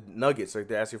 like, the Nuggets, like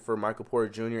they're asking for Michael Porter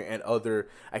Jr. and other,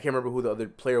 I can't remember who the other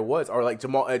player was, or like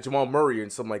Jamal Murray and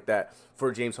something like that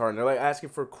for James Harden. They're like asking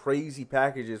for crazy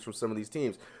packages from some of these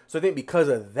teams. So I think because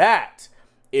of that,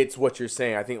 it's what you're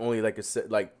saying. I think only like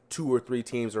 2 or 3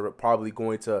 teams are probably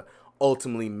going to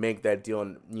ultimately make that deal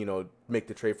and, you know, make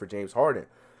the trade for James Harden.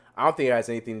 I don't think it has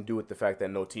anything to do with the fact that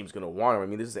no team's going to want him. I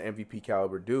mean, this is an MVP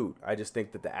caliber dude. I just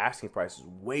think that the asking price is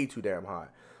way too damn high.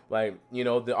 Like, you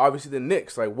know, obviously the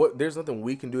Knicks, like, there's nothing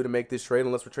we can do to make this trade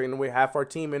unless we're trading away half our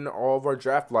team and all of our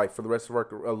draft life for the rest of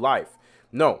our life.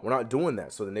 No, we're not doing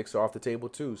that. So the Knicks are off the table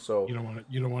too. So you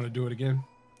don't want to do it again.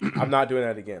 I'm not doing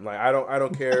that again. Like, I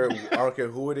don't care. I don't care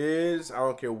who it is. I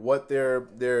don't care what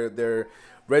their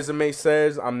resume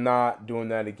says. I'm not doing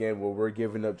that again where we're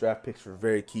giving up draft picks for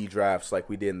very key drafts like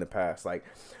we did in the past. Like,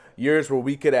 years where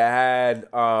we could have had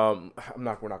we're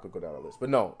not gonna go down the list.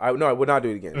 But I would not do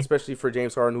it again. Especially for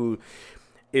James Harden, who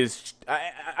is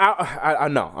I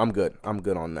know. I'm good. I'm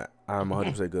good on that. I'm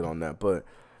 100% good on that. But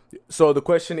so the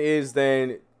question is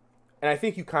then, and I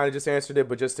think you kind of just answered it,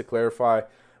 but just to clarify,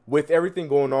 with everything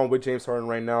going on with James Harden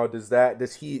right now, is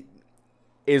the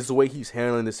way he's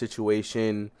handling the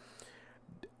situation,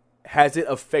 has it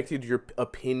affected your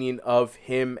opinion of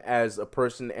him as a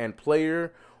person and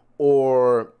player,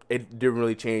 or it didn't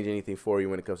really change anything for you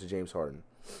when it comes to James Harden?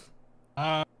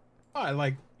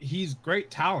 He's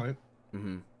great talent.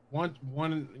 Mm-hmm. One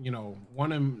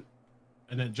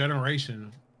in a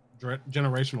generational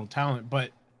talent, but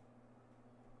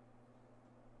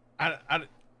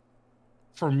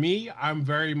for me, I'm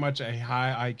very much a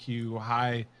high IQ,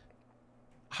 high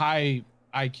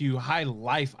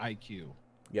life IQ.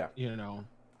 Yeah. You know,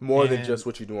 more than just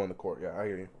what you do on the court. Yeah, I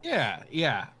hear you.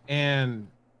 Yeah. And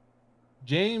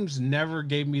James never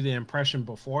gave me the impression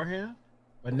beforehand,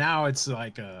 but now it's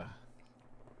like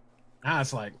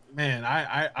man,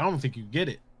 I don't think you get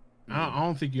it. I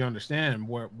don't think you understand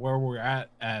where we're at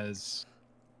as,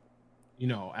 you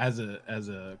know, as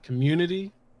a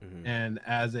community. Mm-hmm. And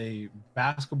as a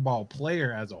basketball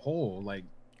player as a whole. Like,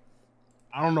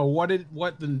 I don't know what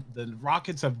the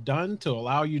Rockets have done to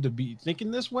allow you to be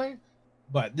thinking this way,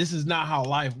 but this is not how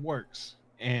life works.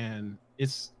 And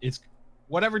it's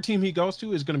whatever team he goes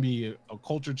to is going to be a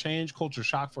culture change, culture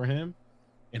shock for him.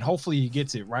 And hopefully he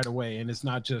gets it right away. And it's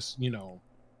not just, you know,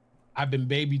 I've been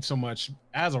babied so much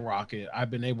as a Rocket. I've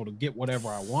been able to get whatever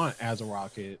I want as a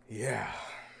Rocket. Yeah.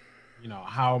 You know,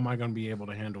 how am I going to be able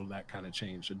to handle that kind of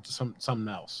change? Something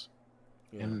else.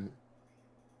 Yeah. And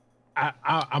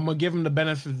I'm going to give him the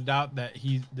benefit of the doubt that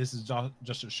this is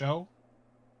just a show.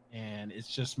 And it's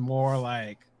just more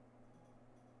like,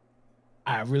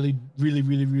 I really, really,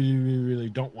 really, really, really, really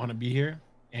don't want to be here,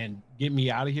 and get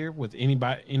me out of here with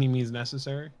any means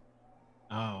necessary.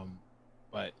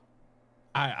 But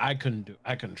I couldn't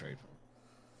trade for him.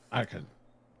 I couldn't.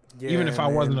 Yeah, even if I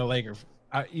wasn't a Laker.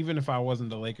 Even if I wasn't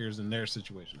the Lakers in their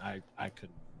situation, I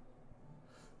couldn't.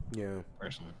 Yeah.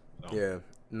 Personally. So. Yeah.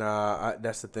 Nah,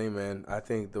 that's the thing, man. I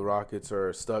think the Rockets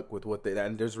are stuck with what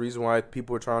and there's a reason why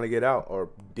people are trying to get out or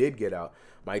did get out.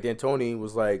 Mike D'Antoni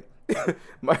was like,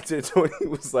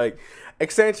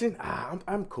 extension?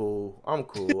 I'm cool. I'm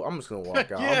just going to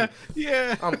walk out.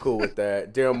 Yeah. I'm cool with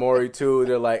that. Daryl Morey, too.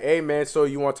 They're like, hey, man, so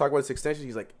you want to talk about this extension?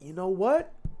 He's like, you know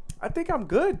what? I think I'm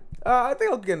good. I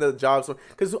think I'll get another job.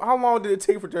 Because how long did it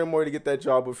take for Daryl Morey to get that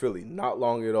job with Philly? Not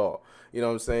long at all. You know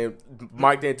what I'm saying?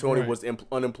 Mike D'Antoni was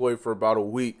unemployed for about a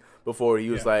week before he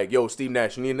was like, yo, Steve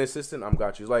Nash, you need an assistant? I'm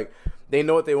got you. It's like, they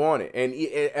know what they wanted. And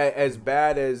as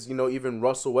bad as, you know, even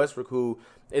Russell Westbrook, who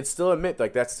it's still admit,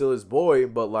 like, that's still his boy,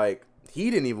 but, like, he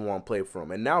didn't even want to play for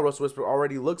him. And now Russell Westbrook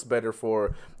already looks better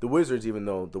for the Wizards, even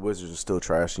though the Wizards are still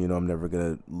trash. You know, I'm never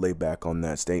going to lay back on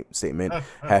that statement.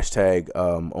 Hashtag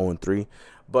 0-3.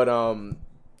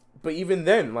 But even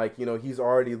then, like, you know, he's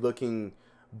already looking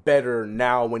better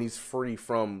now when he's free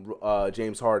from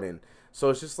James Harden.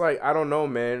 So it's just like, I don't know,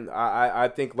 man. I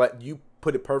think, like, you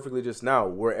put it perfectly just now.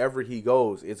 Wherever he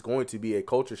goes, it's going to be a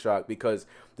culture shock because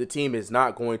the team is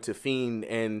not going to fiend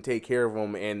and take care of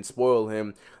him and spoil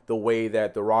him the way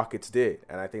that the Rockets did.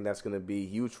 And I think that's going to be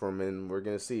huge for him, and we're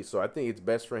going to see. So I think it's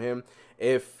best for him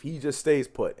if he just stays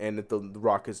put and if the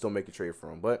Rockets don't make a trade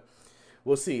for him. But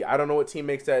we'll see. I don't know what team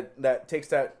makes that takes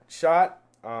that shot.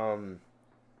 I don't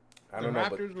know.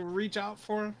 The Raptors will reach out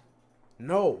for him?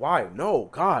 No, why? No,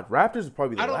 God, Raptors would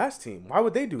probably be the last team. Why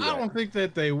would they do that? I don't think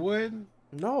that they would.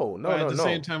 No. But at the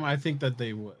same time, I think that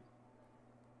they would.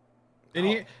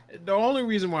 And the only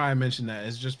reason why I mention that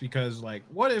is just because, like,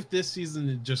 what if this season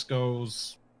it just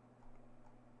goes?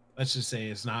 Let's just say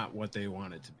it's not what they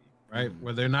want it to be, right?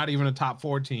 Where they're not even a top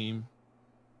 4 team.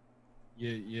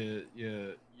 You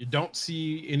don't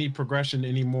see any progression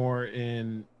anymore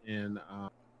in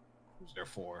who's their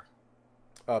 4?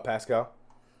 Pascal.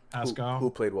 Pascal, who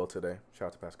played well today. Shout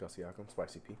out to Pascal Siakam,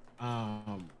 Spicy P.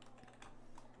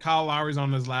 Kyle Lowry's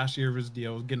on his last year of his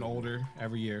deal, getting older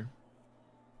every year.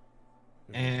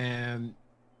 And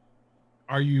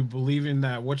are you believing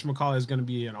that whatchamacallit is going to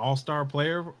be an all-star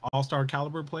player, all-star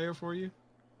caliber player for you?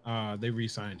 They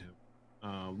re-signed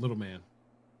him. Little man.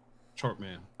 Short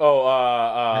man.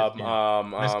 Oh,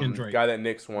 Drake. guy that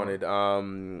Knicks wanted.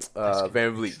 Van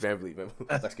Vliet.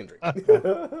 Light skin Drake.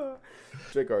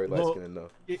 Drake already light skin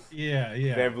enough. Yeah.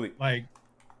 Van Vliet.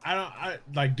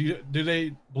 Like, do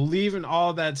they believe in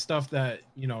all that stuff that,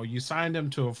 you signed him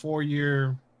to a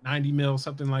 4-year, $90 million,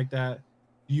 something like that?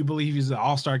 Do you believe he's an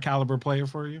all-star caliber player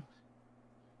for you?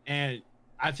 And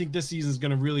I think this season is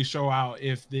going to really show out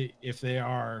if they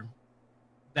are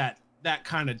that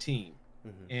kind of team.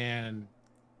 And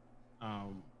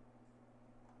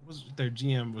was their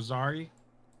GM Wazari?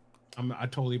 I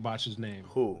totally botched his name.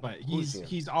 Who? But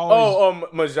he's always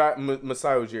Masai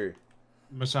Ujiri.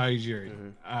 Masai Ujiri.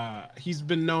 He's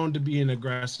been known to be an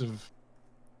aggressive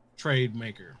trade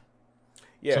maker.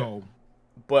 Yeah. So,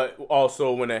 but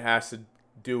also when it has to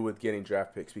do with getting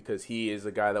draft picks, because he is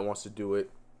a guy that wants to do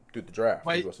it through the draft.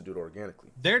 He wants to do it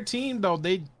organically. Their team, though,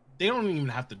 they don't even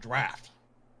have to draft.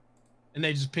 And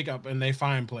they just pick up and they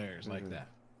find players like that.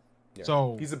 Yeah.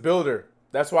 So he's a builder.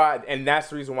 That's why, and that's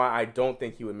the reason why I don't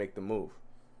think he would make the move.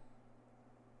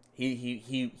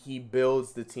 He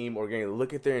builds the team organically.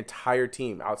 Look at their entire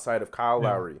team outside of Kyle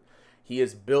Lowry. He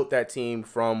has built that team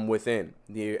from within.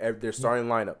 Their starting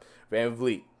lineup: Van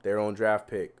Vliet, their own draft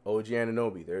pick; OG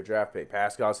Anunoby, their draft pick;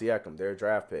 Pascal Siakam, their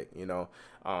draft pick.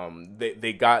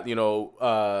 They got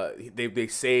they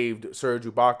saved Serge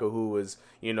Ibaka, who was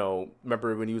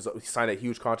remember when he signed a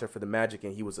huge contract for the Magic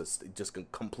and he was just a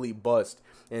complete bust,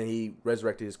 and he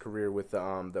resurrected his career with the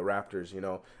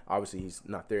Raptors. Obviously he's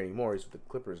not there anymore; he's with the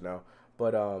Clippers now.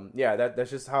 But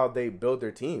that's just how they build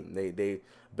their team. They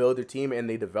build their team and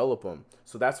they develop them.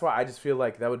 So that's why I just feel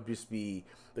like that would just be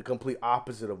the complete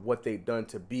opposite of what they've done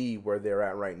to be where they're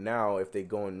at right now. If they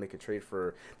go and make a trade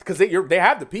because they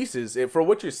have the pieces. And for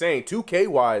what you're saying, 2K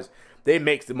wise, they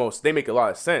make a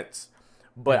lot of sense.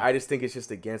 But I just think it's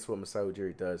just against what Masai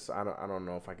Ujiri does. So I don't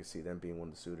know if I can see them being one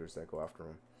of the suitors that go after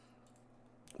him.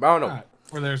 But I don't know.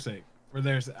 For their sake,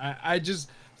 I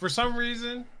just for some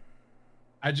reason.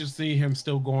 I just see him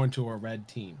still going to a red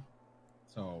team.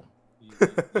 So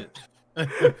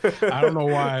I don't know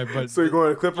why, but so you're going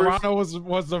to Clippers? Toronto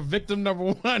was the victim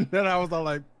number 1 that I was all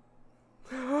like,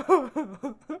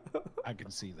 I can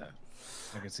see that.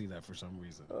 I can see that for some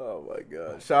reason. Oh my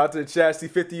God. Shout out to the chat. See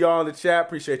 50 y'all in the chat.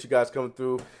 Appreciate you guys coming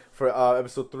through for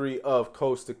episode 3 of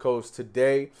Coast to Coast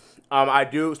today.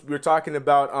 We're talking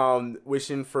about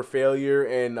wishing for failure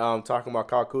and talking about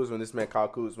Kyle Kuzma. This man Kyle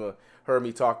Kuzma heard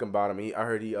me talking about him. I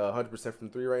heard he 100% from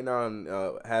 3 right now and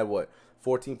had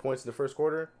 14 points in the first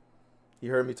quarter. He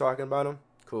heard me talking about him.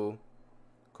 Cool.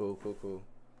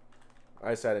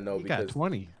 I just had to know he because got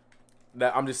 20.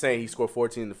 I'm just saying he scored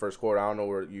 14 in the first quarter. I don't know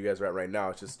where you guys are at right now.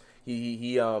 It's just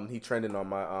he trending on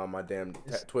my damn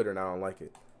Twitter and I don't like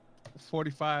it.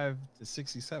 45-67.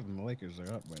 The Lakers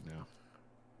are up right now.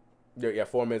 Yeah,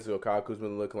 4 minutes ago, Kyle Kuzma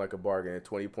looking like a bargain.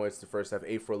 20 points the first half,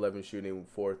 8 for 11 shooting,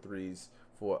 4 threes,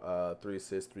 3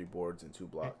 assists, 3 boards, and 2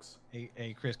 blocks.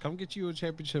 Hey, Chris, come get you a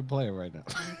championship player right now.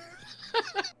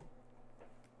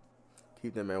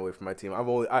 Keep that man away from my team.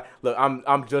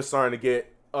 I'm just starting to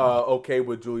get okay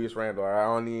with Julius Randle. I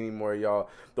don't need any more of y'all.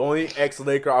 The only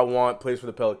ex-Laker I want plays for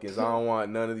the Pelicans. I don't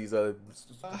want none of these other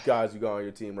guys you got on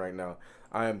your team right now.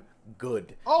 I am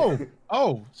good.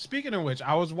 Oh! Speaking of which,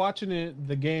 I was watching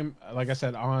the game, like I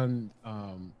said, on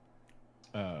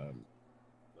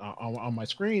my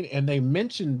screen, and they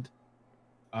mentioned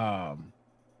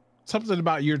something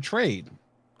about your trade.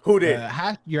 Who did?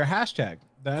 Your hashtag.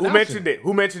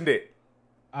 Who mentioned it?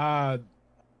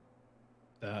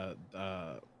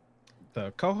 the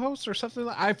co-host or something.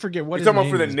 I forget what You his talking about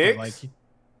name for the is, but, like, Knicks?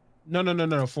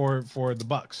 no, for the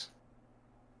Bucks.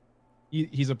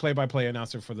 He's a play-by-play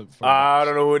announcer for the I Bucks.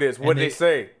 don't know who it is. What did they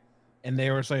say? And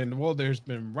they were saying, well, there's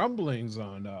been rumblings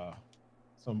on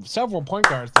several point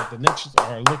guards that the Knicks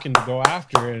are looking to go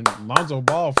after, and Lonzo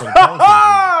Ball for the Pelicans is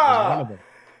one of them.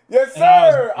 Yes, And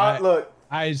I sir. Look.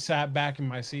 I sat back in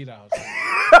my seat. I was like,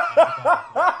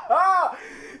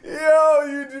 yo,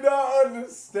 you do not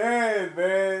understand,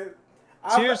 man.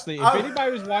 Seriously, if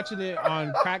anybody was watching it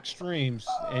on cracked streams,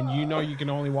 and you can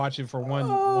only watch it for one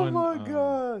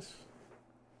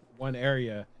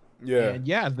area. Yeah. And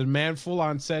yeah, the man full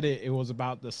on said it. It was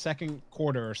about the second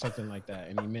quarter or something like that,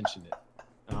 and he mentioned it.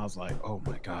 And I was like, "Oh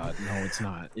my god, no, it's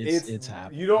not. It's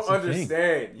happening." You don't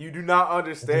understand. You do not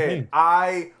understand.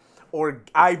 I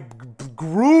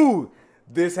grew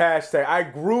this hashtag. I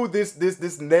grew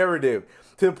this narrative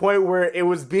to the point where it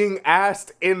was being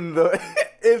asked in the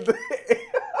it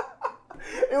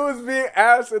was being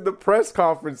asked in the press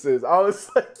conferences. I was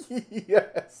like,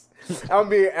 yes. I'm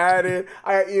being added.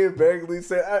 I had Ian Begley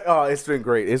say, "Oh, it's been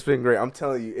great. It's been great." I'm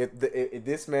telling you, if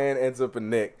this man ends up a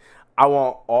Knick, I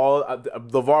want all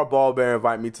LeVar Ball better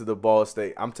invite me to the Ball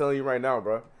State. I'm telling you right now,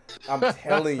 bro. I'm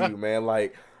telling you, man.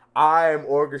 Like, I am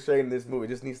orchestrating this move. It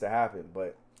just needs to happen.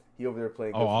 But he over there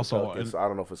playing. Oh, also, so I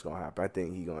don't know if it's gonna happen. I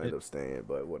think he's gonna end up staying,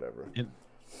 but whatever.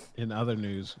 In other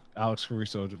news, Alex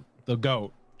Caruso, the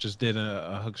GOAT, just did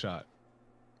a hook shot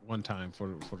one time for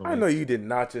the. I know you did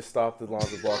not just stop the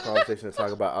Lonzo Ball conversation to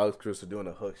talk about Alex Caruso doing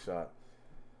a hook shot.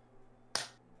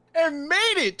 And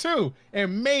made it too.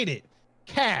 And made it.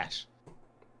 Cash.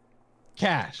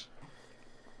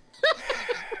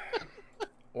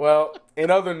 Well,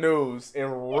 in other news, in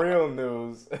real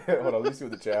news, hold on, let's see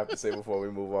what the chat have to say before we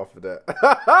move off of that.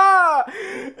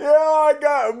 Yo, I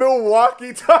got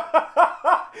Milwaukee.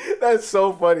 That's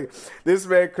so funny. This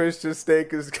man, Christian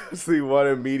Stake, is constantly one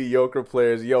of mediocre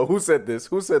players. Yo, who said this?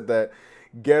 Who said that?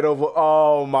 Get over.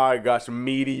 Oh my gosh,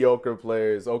 mediocre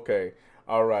players. Okay,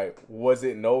 all right. Was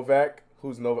it Novak?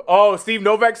 Who's Novak? Oh, Steve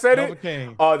Novak said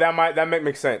it. Oh, that might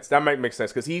make sense. That might make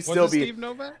sense because he's still be Steve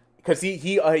Novak. Because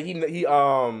he's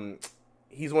one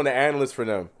of the analysts for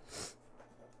them.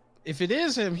 If it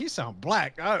is him, he sound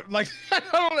black. I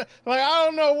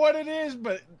don't know what it is,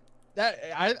 but that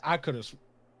I could have.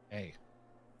 Hey,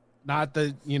 not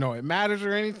that it matters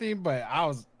or anything, but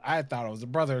I thought it was a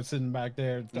brother sitting back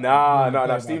there.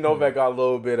 Nah. Steve Novak got a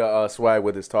little bit of swag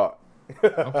with his talk.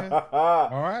 Okay. All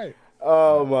right.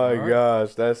 Oh my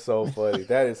gosh, that's so funny.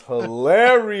 That is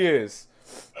hilarious.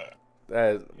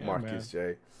 That is Marcus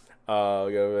J.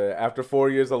 After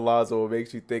 4 years of Lonzo, what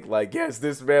makes you think like, yes,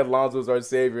 this man Lonzo's our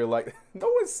savior? Like, no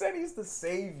one said he's the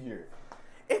savior.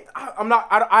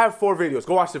 I have 4 videos.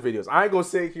 Go watch the videos. I ain't gonna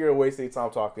sit here and waste any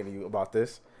time talking to you about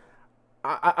this.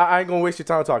 I ain't gonna waste your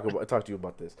time talk to you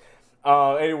about this.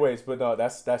 Anyways, but no,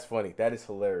 that's funny. That is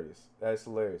hilarious. That is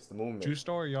hilarious. The movement. True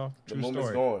story, y'all. The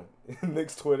movement's going.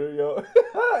 Nick's Twitter, yo.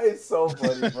 It's so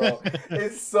funny, bro.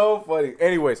 It's so funny.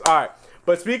 Anyways, all right.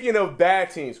 But speaking of bad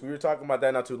teams, we were talking about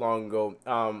that not too long ago.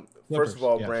 First of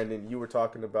all, yes. Brandon, you were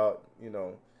talking about,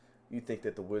 you think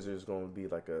that the Wizards going to be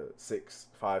like a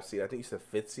 6-5 seed. I think you said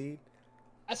 5th seed.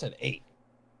 I said 8.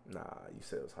 Nah, you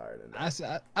said it was higher than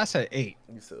that. I said 8.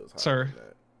 You said it was higher than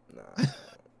that.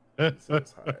 Nah, you said it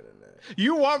was higher than that.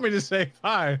 You want me to say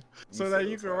 5 so that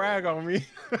you can rag on me.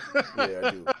 Yeah,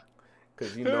 I do.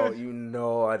 Because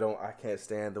I can't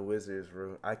stand the Wizards,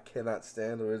 bro. I cannot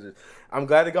stand the Wizards. I'm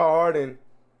glad they got Harden,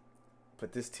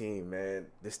 but this team, man,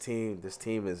 this team is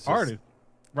just Harden.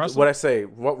 Russell? What I say?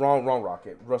 Wrong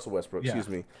Rocket. Russell Westbrook. Yeah. Excuse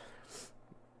me.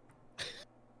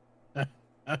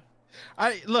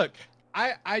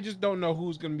 I just don't know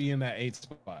who's going to be in that 8th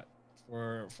spot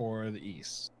for the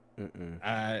East.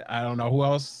 I don't know who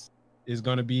else is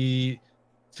going to be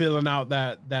filling out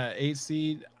that 8th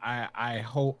seed.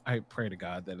 I pray to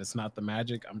God that it's not the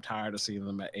Magic. I'm tired of seeing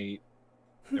them at 8.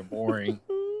 They're boring.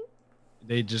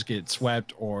 They just get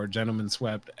swept or gentlemen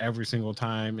swept every single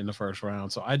time in the first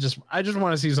round. So I just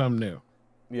want to see something new.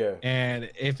 Yeah.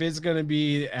 And if it's gonna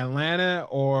be Atlanta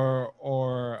or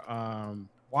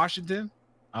Washington,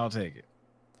 I'll take it.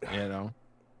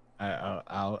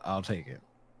 I'll take it.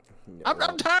 Yeah,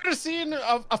 I'm tired of seeing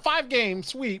a 5-game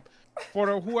sweep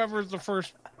for whoever's the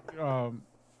first.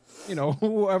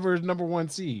 Whoever's number 1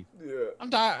 seed. Yeah.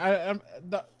 I'm tired.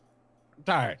 I'm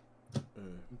tired.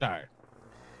 I'm tired.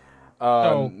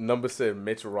 Number said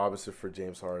Mitchell Robinson for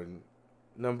James Harden.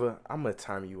 Number, I'm gonna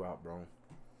time you out, bro.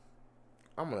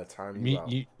 I'm gonna time you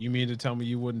out. You mean to tell me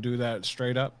you wouldn't do that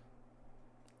straight up?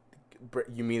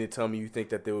 You mean to tell me you think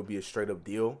that there would be a straight up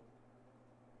deal?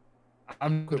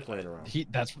 Quit playing around.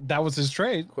 That was his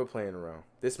trade. Quit playing around.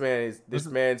 This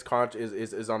man's contract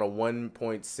is on a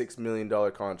 $1.6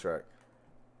 million contract.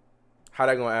 How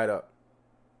that gonna add up?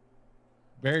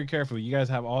 Very carefully. You guys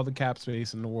have all the cap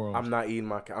space in the world. I'm not eating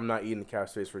the cap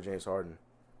space for James Harden.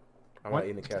 I'm not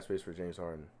eating the cap space for James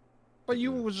Harden. But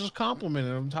you was just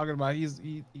complimenting him, talking about he's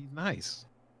nice.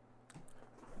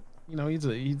 You know, he's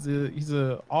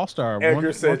a all-star.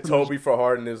 Edgar said Toby for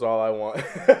Harden is all I want.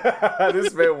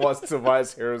 This man wants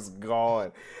Tobias Harris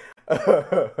gone.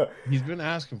 He's been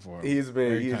asking for it. He's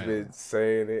been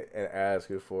saying it and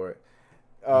asking for it.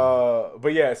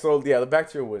 But yeah, back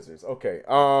to your Wizards. Okay.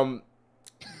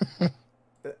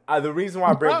 The reason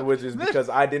why I bring the Wizards is because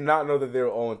I did not know that they were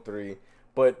 0-3.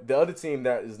 But the other team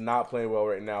that is not playing well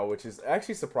right now, which is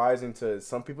actually surprising to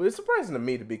some people, it's surprising to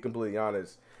me, to be completely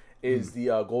honest, is the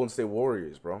Golden State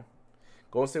Warriors, bro.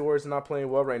 Golden State Warriors are not playing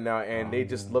well right now, and they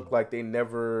just look like they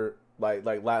never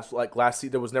last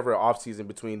season. There was never an off season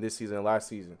between this season and last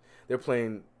season. They're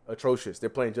playing atrocious. They're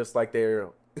playing just like they're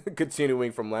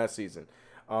continuing from last season.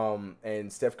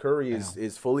 And Steph Curry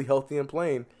is fully healthy and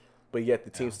playing, but yet the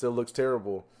team still looks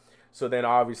terrible. So then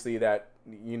obviously that,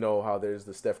 you know how there's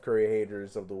the Steph Curry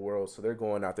haters of the world. So they're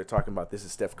going out there talking about this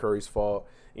is Steph Curry's fault.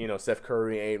 You know, Steph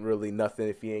Curry ain't really nothing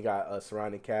if he ain't got a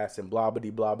surrounding cast and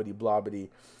blobbity, blobbity, blobbity.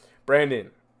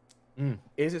 Brandon,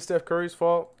 is it Steph Curry's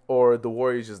fault or the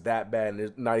Warriors just that bad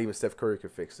and not even Steph Curry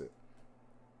could fix it?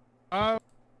 I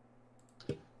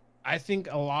think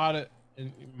a lot of,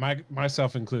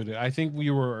 myself included, I think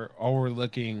we were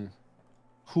overlooking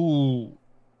who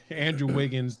Andrew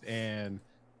Wiggins and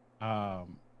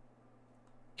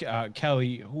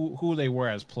Kelly, who they were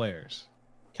as players.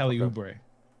 Kelly Oubre.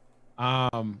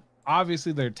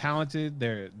 Obviously they're talented.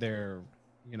 They're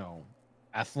you know,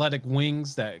 athletic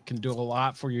wings that can do a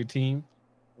lot for your team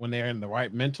when they're in the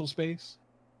right mental space.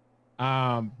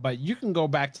 But you can go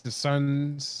back to the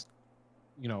Suns,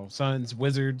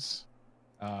 Wizards,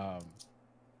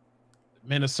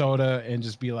 Minnesota, and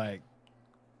just be like,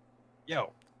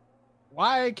 yo,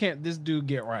 why can't this dude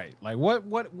get right? Like,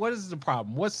 what is the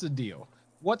problem? What's the deal?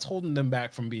 What's holding them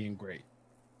back from being great?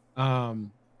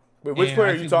 Wait, which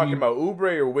player are you talking about,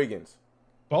 Oubre or Wiggins?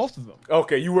 Both of them.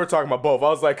 Okay, you were talking about both. I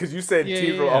was like, because you said yeah.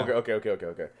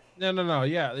 Okay. No.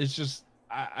 Yeah, it's just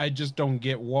I just don't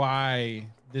get why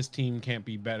this team can't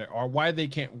be better, or why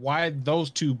those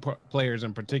two players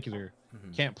in particular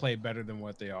can't play better than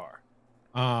what they are.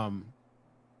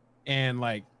 And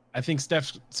like, I think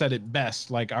Steph said it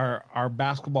best. Like, our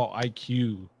basketball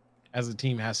IQ as a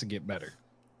team has to get better.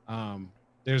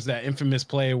 There's that infamous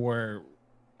play where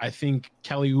I think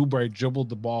Kelly Oubre dribbled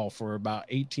the ball for about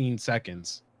 18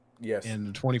 seconds. Yes. In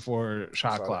the 24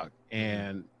 shot clock,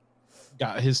 and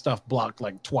got his stuff blocked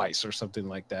like twice or something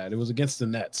like that. It was against the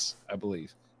Nets, I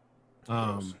believe.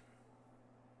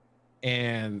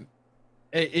 And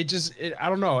it just I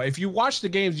don't know. If you watch the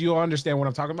games, you'll understand what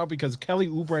I'm talking about, because Kelly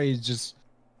Oubre is just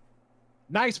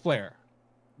nice player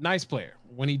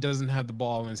when he doesn't have the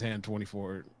ball in his hand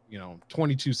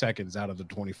 22 seconds out of the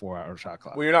 24-hour shot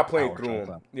clock. Well, you're not playing through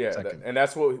him. Yeah, and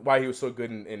that's why he was so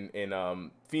good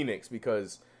in Phoenix,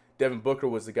 because Devin Booker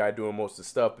was the guy doing most of the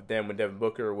stuff. But then when Devin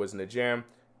Booker was in the jam,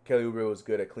 Kelly Oubre was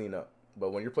good at cleanup.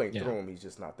 But when you're playing through him, he's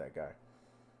just not that guy.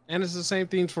 And it's the same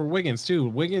thing for Wiggins too.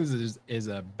 Wiggins is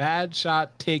a bad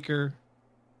shot taker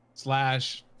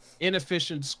 /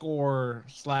 inefficient scorer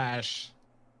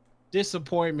 /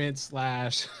 disappointment /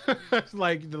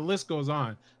 like the list goes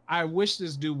on. I wish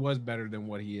this dude was better than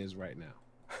what he is right now.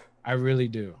 I really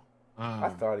do. I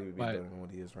thought he would be better than what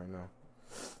he is right now.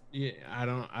 Yeah, I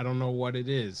don't know what it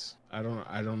is. I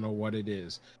don't know what it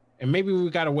is. And maybe we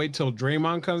gotta wait till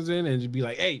Draymond comes in and just be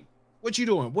like, hey, what you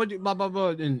doing? What blah blah blah,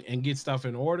 and get stuff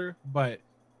in order. But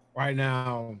right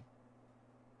now,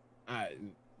 I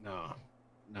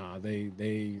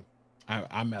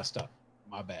messed up.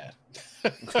 My bad.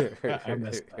 I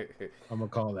messed up. I'm gonna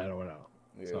call that one out.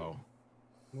 Yeah. So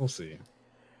we'll see.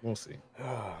 Oh man,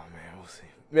 we'll see.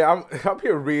 Man, I'm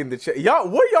here reading the chat.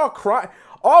 Y'all crying?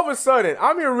 All of a sudden,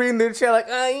 I'm here reading the chat like,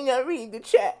 you're not reading the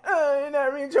chat. You're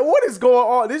not reading the chat. What is going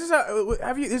on? This is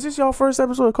is this y'all first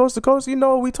episode of Coast to Coast? You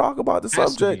know, we talk about the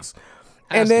subjects.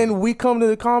 And then we come to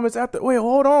the comments after. Wait,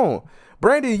 hold on.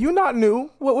 Brandon, you not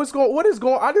new. What is going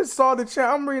on? I just saw the chat.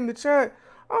 I'm reading the chat.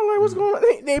 I'm like, what's going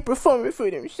on? They performing for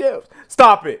themselves.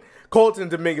 Stop it. Colton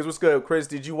Dominguez, what's good? Chris,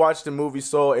 did you watch the movie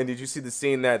Soul, and did you see the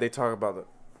scene that they talk about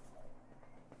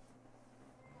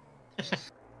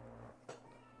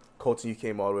Colton, you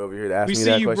came all the way over here to ask me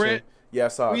that question. Brent. Yeah, I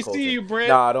saw it, Colton. We see you, Brent.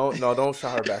 Nah, don't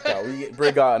shout her back out.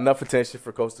 Brent got enough attention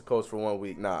for Coast to Coast for 1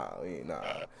 week. Nah.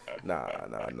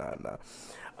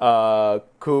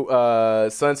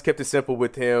 Suns kept it simple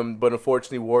with him, but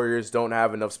unfortunately, Warriors don't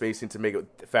have enough spacing to make it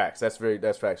facts. That's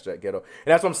facts, Jack Ghetto, and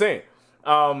that's what I'm saying.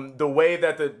 The way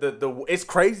that the it's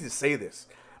crazy to say this,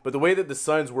 but the way that the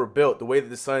Suns were built, the way that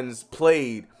the Suns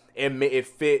played, it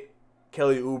fit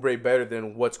Kelly Oubre better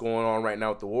than what's going on right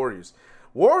now with the Warriors.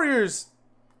 Warriors.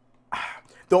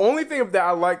 The only thing that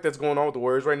I like that's going on with the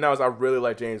Warriors right now is I really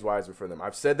like James Wiseman for them.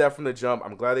 I've said that from the jump.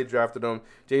 I'm glad they drafted him.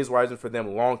 James Wiseman for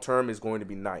them long term is going to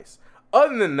be nice.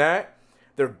 Other than that,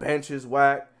 their bench is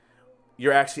whack.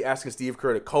 You're actually asking Steve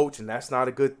Kerr to coach, and that's not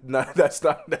a good that's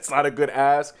not a good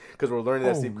ask because we're learning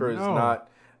that Steve Kerr is not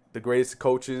the greatest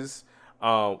coaches.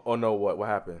 Oh no, what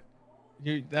happened?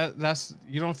 You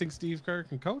don't think Steve Kerr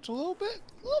can coach a little bit?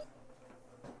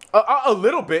 A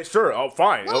little bit, sure. Oh,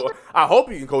 fine. I hope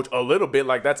you can coach a little bit.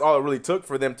 Like, that's all it really took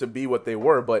for them to be what they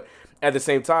were. But at the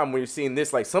same time, when you're seeing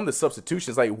this, like, some of the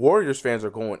substitutions, like, Warriors fans are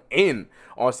going in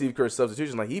on Steve Kerr's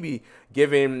substitutions. Like, he be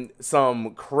giving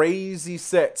some crazy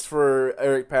sets for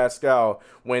Eric Pascal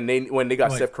when they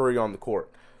got Steph Curry on the court.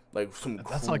 Like,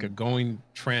 that's like a going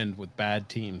trend with bad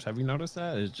teams. Have you noticed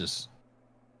that? It's just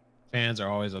fans are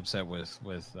always upset with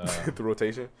the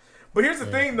rotation. But here's the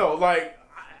thing, though. Like,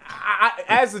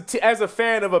 as a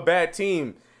fan of a bad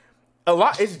team, a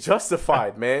lot is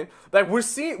justified, man. Like we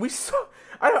saw.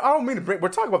 I don't mean to bring. We're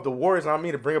talking about the Warriors. And I don't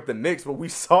mean to bring up the Knicks, but we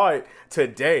saw it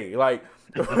today. Like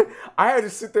I had to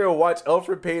sit there and watch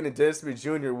Elfrid Payton and Dennis Smith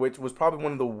Jr., which was probably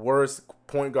one of the worst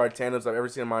point guard tandems I've ever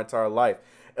seen in my entire life.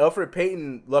 Elfrid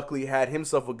Payton luckily had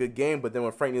himself a good game, but then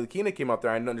when Frank Ntilikina came out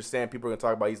there, I understand people are gonna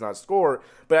talk about he's not a scorer,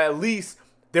 but at least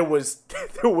there was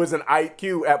an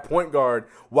IQ at point guard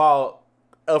while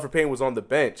Elfrid Payton was on the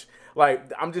bench.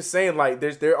 Like, I'm just saying, like,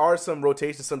 there are some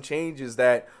rotations, some changes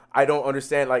that I don't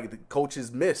understand, like, the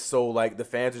coaches miss. So, like, the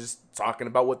fans are just talking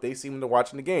about what they see when they're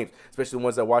watching the games, especially the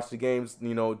ones that watch the games,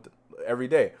 you know, every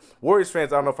day. Warriors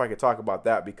fans, I don't know if I could talk about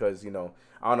that because, you know,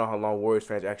 I don't know how long Warriors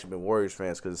fans actually been Warriors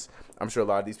fans because I'm sure a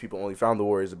lot of these people only found the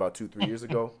Warriors about 2-3 years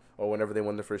ago or whenever they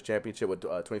won their first championship with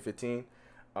 2015.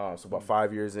 So about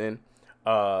 5 years in.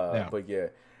 But, yeah.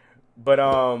 But,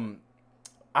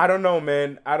 I don't know,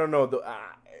 man. I don't know.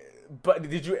 But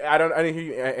did you? I didn't hear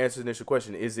you answer the initial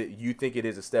question. Is it you think it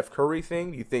is a Steph Curry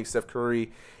thing? You think Steph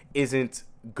Curry isn't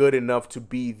good enough to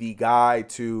be the guy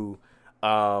to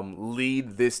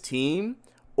lead this team,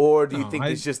 or do you think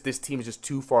it's just this team is just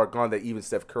too far gone that even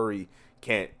Steph Curry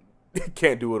can't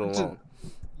do it alone?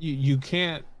 You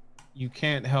can't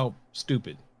help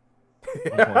stupid.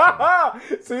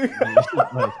 See?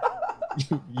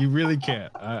 You really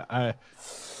can't.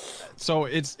 So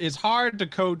it's hard to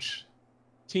coach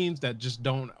teams that just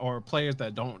don't, or players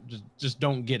that don't just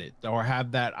don't get it, or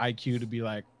have that IQ to be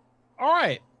like, all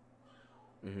right,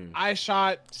 I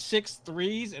shot 6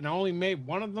 threes and I only made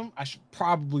one of them. I should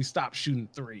probably stop shooting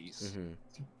threes.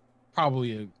 It's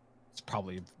probably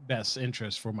best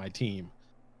interest for my team.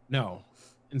 No,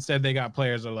 instead they got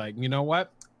players that are like, you know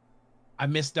what? I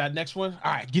missed that next one.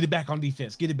 All right, get it back on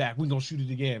defense. Get it back. We're going to shoot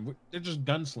it again. They're just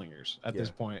gunslingers at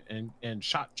this point and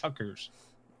shot chuckers.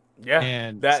 Yeah,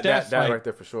 and that Steph, right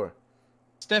there for sure.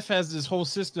 Steph has this whole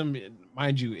system.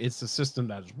 Mind you, it's a system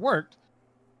that has worked.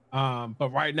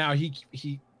 But right now,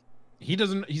 he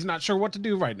doesn't. He's not sure what to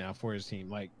do right now for his team.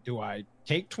 Like, do I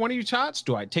take 20 shots?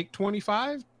 Do I take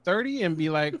 25, 30 and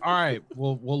be like, all right,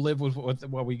 we'll live with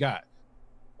what we got?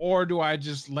 Or do I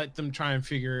just let them try and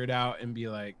figure it out and be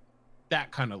like, that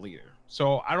kind of leader?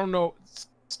 So I don't know.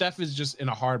 Steph is just in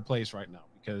a hard place right now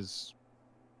because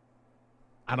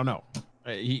I don't know.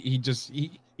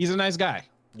 He's a nice guy.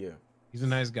 Yeah, he's a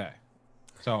nice guy.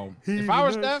 So if I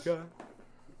was Steph,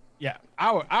 yeah,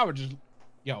 I would just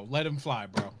let him fly,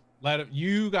 bro. Let him.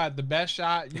 You got the best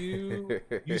shot. You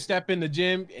step in the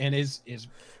gym and it's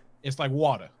like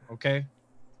water. Okay,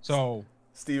 so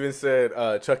Steven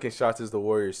said chucking shots is the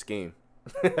Warriors scheme.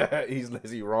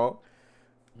 Is he wrong?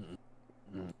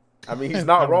 I mean, he's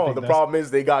not wrong. The problem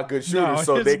is they got good shooters,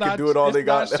 so they can do it all they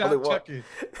got. It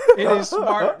is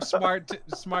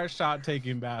smart shot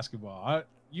taking basketball.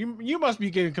 You must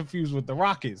be getting confused with the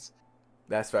Rockets.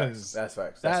 That's facts. That's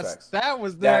facts. That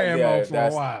was their MO for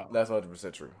a while. That's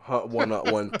 100% true.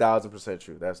 1,000%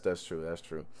 true. That's true. That's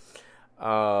true.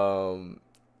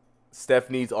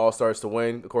 Steph needs all-stars to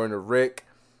win, according to Rick.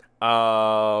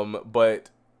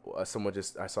 But I saw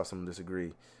someone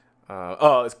disagree.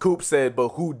 Coop said, but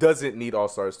who doesn't need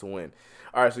all-stars to win?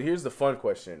 All right, so here's the fun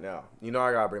question now. You know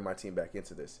I got to bring my team back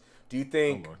into this. Do you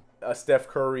think Steph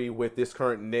Curry with this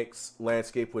current Knicks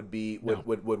landscape would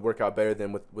work out better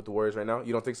than with the Warriors right now?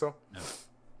 You don't think so? No.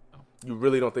 You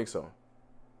really don't think so?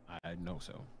 I know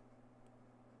so.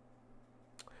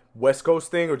 West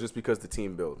Coast thing or just because the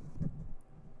team build?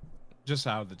 just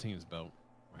how the team's built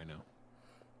right now.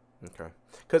 Okay.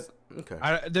 Okay.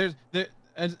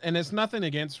 And it's nothing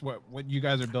against what you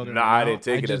guys are building. Nah, right now. I didn't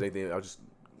take it as anything.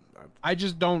 I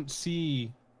just don't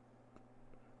see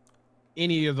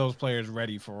any of those players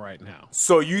ready for right now.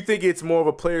 So you think it's more of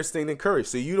a player's thing than Curry?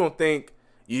 So you don't think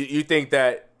you think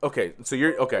that? Okay. So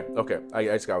you're okay. Okay. I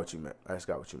just got what you meant.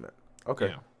 Okay.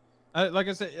 Yeah. Like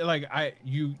I said,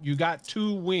 you got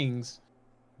two wings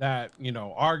that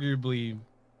arguably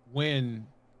when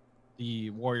the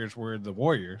Warriors were the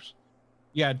Warriors,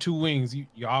 you had two wings. You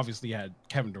obviously had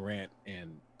Kevin Durant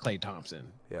and Klay Thompson.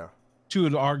 Yeah. Two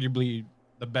of arguably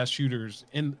the best shooters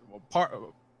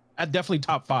definitely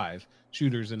top 5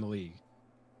 shooters in the league.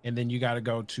 And then you got to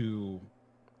go to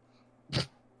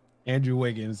Andrew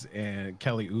Wiggins and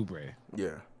Kelly Oubre.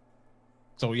 Yeah.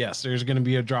 So yes, there's going to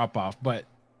be a drop off, but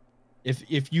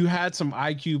if you had some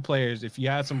IQ players, if you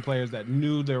had some players that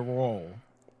knew their role,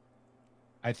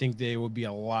 I think they would be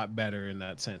a lot better in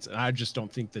that sense. And I just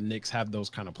don't think the Knicks have those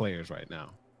kind of players right now.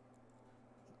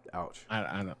 Ouch.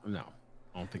 I don't know.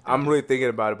 I don't think I'm really thinking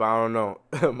about it, but I don't know.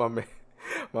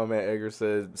 My man Edgar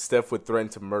says Steph would threaten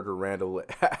to murder Randall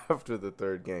after the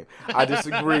 3rd game. I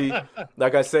disagree.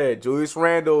 Like I said, Julius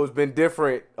Randle has been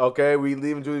different. Okay, we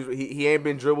leaving Julius. He ain't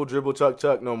been dribble,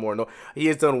 chuck no more. No, he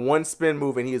has done one spin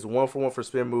move, and he is 1 for 1 for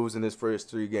spin moves in his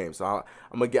first 3 games. So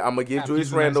I'm gonna give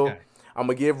Julius Randle. Nice, I'm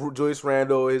gonna give Julius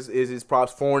Randle his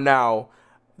props for now.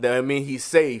 That I mean he's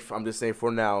safe. I'm just saying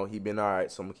for now he been all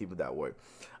right, so I'm gonna keep it that way.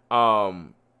 But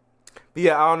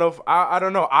yeah, I don't know. I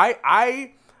don't know.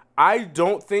 I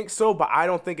don't think so, but I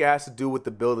don't think it has to do with the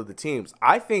build of the teams.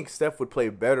 I think Steph would play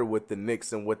better with the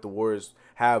Knicks than what the Warriors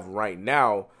have right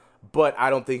now, but I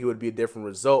don't think it would be a different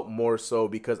result, more so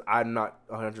because I'm not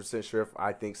 100% sure if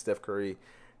I think Steph Curry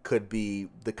could be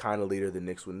the kind of leader the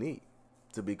Knicks would need,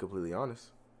 to be completely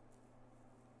honest.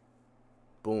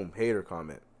 Boom, hater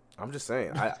comment. I'm just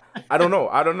saying. I don't know.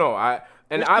 I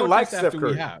like Steph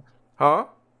Curry. Huh?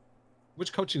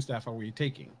 Which coaching staff are we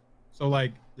taking? So,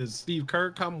 like, does Steve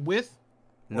Kerr come with?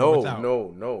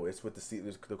 No. It's with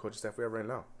the coaching staff we have right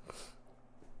now.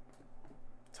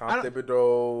 Tom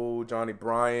Thibodeau, Johnny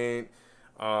Bryant,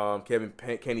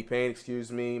 Kenny Payne,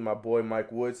 excuse me, my boy Mike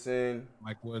Woodson.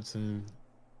 I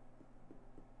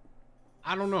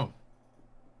don't know.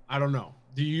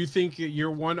 Do you think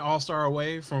you're one All-Star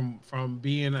away from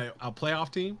being a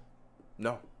playoff team?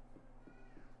 No.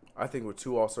 I think we're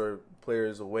 2 All-Star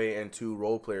players away and 2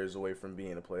 role players away from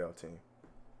being a playoff team.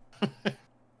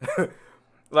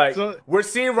 We're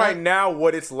seeing right now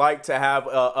what it's like to have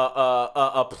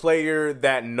a player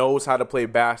that knows how to play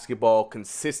basketball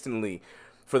consistently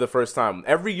for the first time.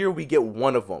 Every year we get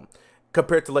one of them,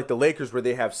 compared to like the Lakers where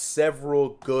they have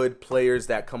several good players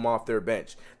that come off their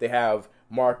bench. They have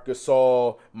Marc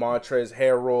Gasol, Montrezl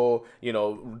Harrell,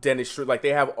 Dennis Schroeder. Like, they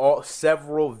have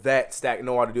several vets that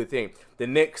know how to do the thing. The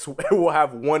Knicks will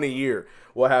have one a year.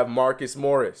 We'll have Marcus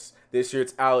Morris. This year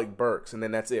it's Alec Burks, and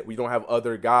then that's it. We don't have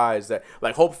other guys that,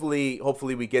 like, hopefully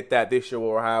we get that this year.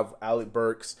 We'll have Alec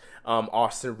Burks,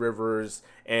 Austin Rivers,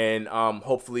 and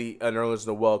hopefully an Nerlens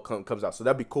Noel comes out. So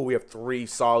that'd be cool. We have 3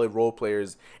 solid role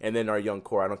players, and then our young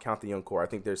core. I don't count the young core. I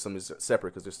think there's something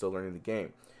separate because they're still learning the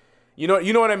game. You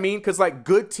know what I mean? Because, like,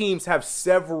 good teams have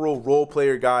several role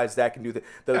player guys that can do the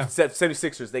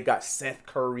 76ers, they got Seth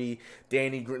Curry,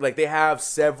 Danny Green. Like, they have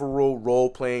several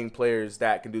role-playing players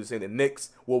that can do the same. The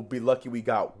Knicks will be lucky we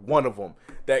got one of them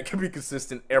that can be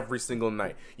consistent every single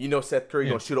night. Seth Curry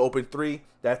going to shoot an open 3.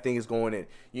 That thing is going in.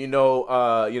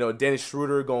 Dennis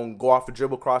Schroeder going to go off a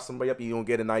dribble, cross somebody up. You're going to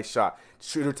get a nice shot.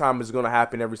 Shooter time is going to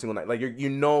happen every single night. Like,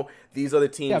 these other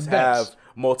teams have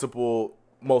multiple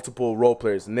role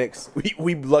players. Knicks,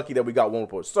 we lucky that we got one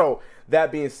player. So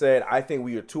that being said, I think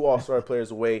we are 2 All-Star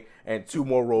players away and 2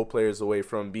 more role players away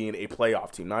from being a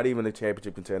playoff team, not even a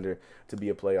championship contender, to be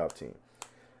a playoff team.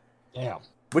 Yeah.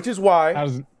 Which is why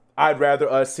I'd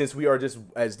rather us, since we are just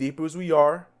as deep as we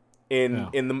are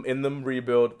in the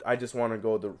rebuild, I just want to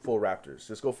go the full Raptors.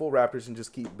 Just go full Raptors and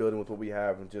just keep building with what we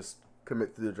have and just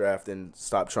commit to the draft and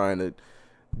stop trying to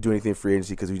do anything free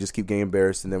agency because we just keep getting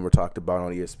embarrassed and then we're talked about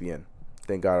on ESPN.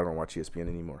 Thank God I don't watch ESPN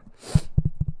anymore.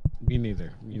 Me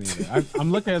neither.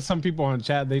 I'm looking at some people on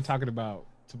chat. They talking about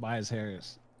Tobias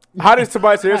Harris. How does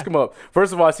Tobias Harris come up?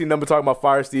 First of all, I see number talking about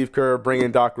fire Steve Kerr,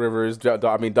 bringing Doc Rivers.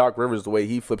 Doc Rivers, the way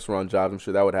he flips around jobs, I'm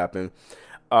sure that would happen.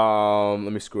 Let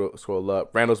me scroll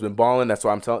up. Randall's been balling. That's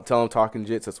why I'm telling him talking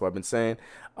jits. That's what I've been saying.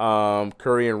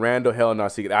 Curry and Randall, hell no.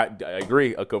 I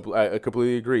agree. I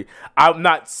completely agree. I'm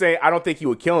not saying I don't think he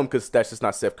would kill him because that's just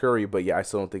not Steph Curry. But yeah, I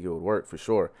still don't think it would work for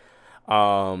sure.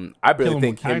 I barely Kill him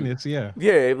think with him. kindness, yeah.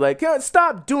 Yeah, like, yeah,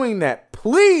 stop doing that,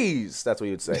 please. That's what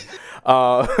you'd say.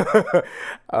 uh,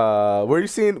 where are you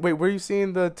seeing? Wait, where are you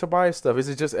seeing the Tobias stuff? Is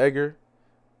it just Edgar?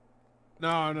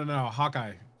 No.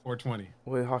 Hawkeye 420.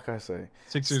 What did Hawkeye say?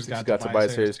 Sixers got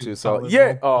Tobias Harris too. too. So Solid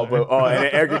yeah. role Oh, player. but and then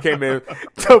Edgar came in.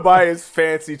 Tobias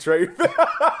fancy trade.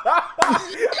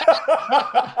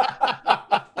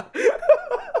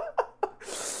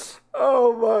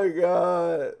 Oh my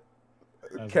god.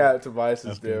 Cat Tobias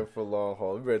is there for long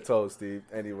haul. We better tell Steve.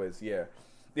 Anyways, yeah.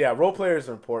 Role players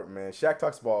are important, man. Shaq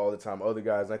talks about all the time. Other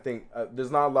guys, and I think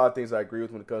there's not a lot of things I agree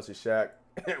with when it comes to Shaq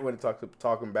when it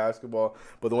talking basketball.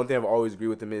 But the one thing I've always agreed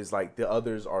with him is like the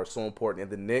others are so important.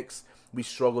 And the Knicks, we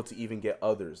struggle to even get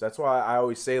others. That's why I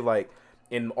always say, like,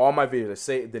 in all my videos, I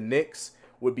say the Knicks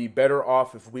would be better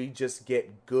off if we just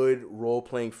get good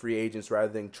role-playing free agents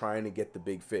rather than trying to get the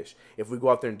big fish. If we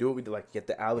go out there and do it, we'd like get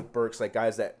the Alec Burks, like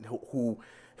guys that who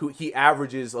he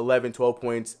averages 11, 12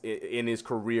 points in his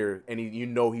career, and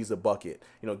he's a bucket.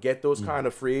 Get those kind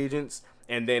of free agents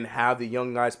and then have the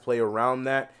young guys play around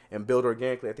that and build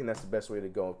organically. I think that's the best way to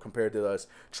go compared to us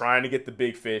trying to get the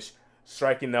big fish,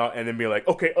 striking out, and then be like,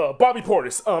 okay, Bobby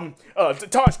Portis,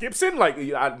 Taj Gibson, like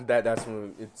that's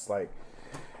when it's like,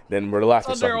 then we're the last.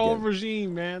 That's their old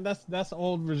regime, man. That's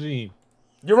old regime.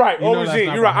 You're right, old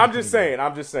regime. You're right. I'm just saying.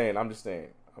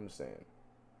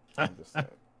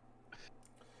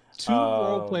 Two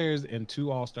role players and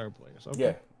two all-star players. Okay.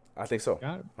 Yeah, I think so.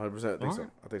 Got it. 100%.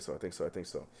 I think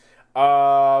so.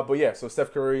 But yeah, so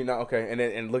Steph Curry, now okay,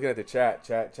 and looking at the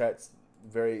chat's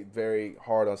very, very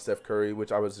hard on Steph Curry,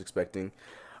 which I was expecting.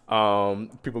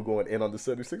 People going in on the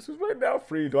 76ers right now.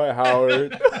 Free Dwight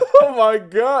Howard. Oh my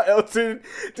God, Elton.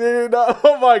 Dude,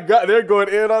 oh my God, they're going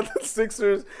in on the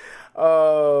Sixers.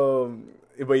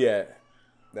 But yeah,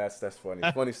 that's funny.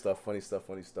 Funny stuff.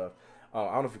 I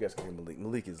don't know if you guys can hear Malik.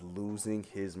 Malik is losing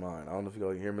his mind. I don't know if you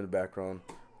guys can hear him in the background.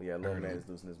 But yeah, Larry Nance is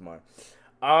losing his mind.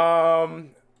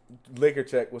 Laker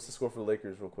check. What's the score for the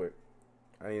Lakers real quick?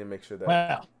 I need to make sure that.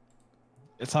 Well,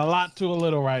 it's a lot to a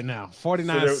little right now.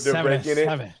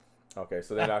 49-7. Okay,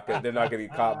 so they're not getting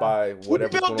caught by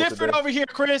whatever. We built different over here,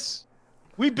 Chris.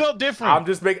 We built different. I'm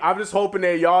just hoping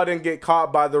that y'all didn't get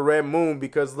caught by the red moon,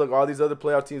 because look, all these other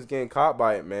playoff teams getting caught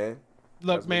by it, man.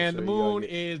 Look, man, the moon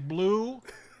is blue,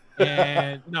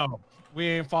 and no, we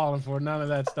ain't falling for none of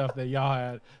that stuff that y'all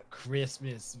had.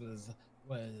 Christmas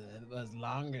was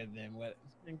longer than what.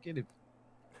 Get it.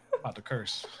 About to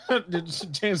curse.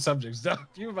 Change subjects, though.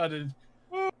 You about to.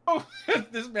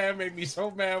 This man made me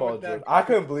so mad Paul with that. George. I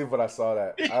couldn't believe what I saw.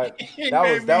 That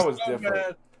that was so different.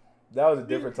 Mad. That was a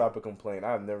different type of complaint.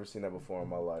 I've never seen that before in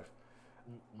my life.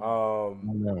 Oh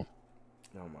my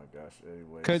gosh.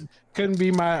 Anyways, couldn't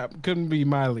be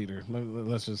my leader.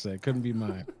 Let's just say couldn't be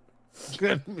mine.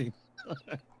 Couldn't be.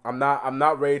 I'm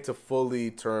not ready to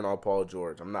fully turn on Paul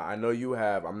George. I'm not. I know you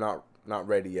have. I'm not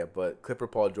ready yet. But Clipper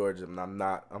Paul George, I'm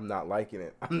not liking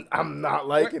it. I'm not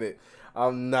liking it.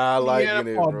 I'm not liking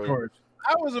it, Paul bro. George.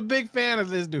 I was a big fan of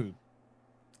this dude.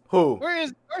 Who?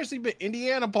 Where's he been?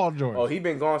 Indiana Paul George. Oh, he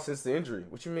been gone since the injury.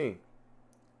 What you mean?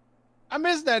 I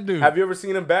miss that dude. Have you ever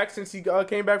seen him back since he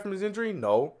came back from his injury?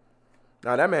 No.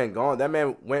 Nah, that man gone. That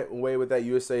man went away with that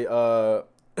USA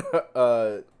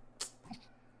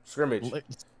scrimmage.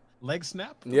 Leg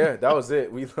snap? Yeah, that was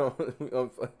it.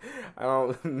 I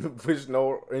don't wish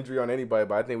no injury on anybody,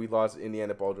 but I think we lost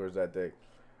Indiana Paul George that day,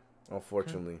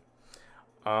 unfortunately.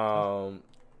 Okay.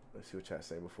 Let's see what chat's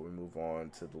saying before we move on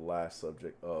to the last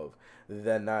subject of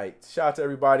the night. Shout out to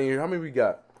everybody here. How many we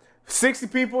got? 60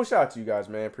 people. Shout out to you guys,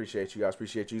 man. Appreciate you guys.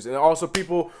 Appreciate you. And also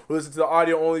people who listen to the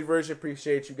audio only version.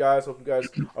 Appreciate you guys. Hope you guys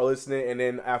are listening. And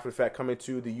then after the fact, coming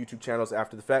to the YouTube channels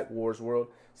after the fact. Wars World,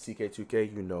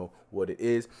 CK2K. You know what it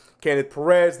is. Kenneth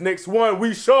Perez. Next one.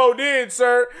 We showed in,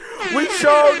 sir. We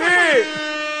showed in.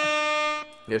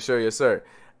 Yes, sir. Yes, sir.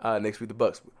 Next week the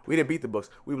Bucks. We didn't beat the Bucks.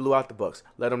 We blew out the Bucks.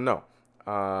 Let them know.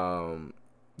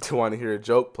 To want to hear a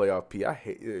joke, playoff P. I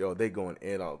hate they going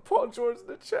in on Paul George in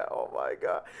the chat. Oh my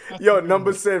God.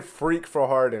 Number said freak for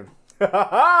Harden.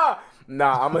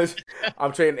 Nah,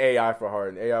 I'm trading AI for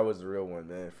Harden. AI was the real one,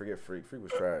 man. Forget freak. Freak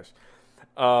was trash.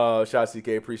 Shout out CK,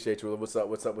 appreciate you. What's up?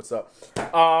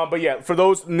 But yeah, for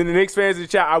those the Knicks fans in the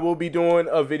chat, I will be doing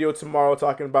a video tomorrow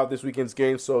talking about this weekend's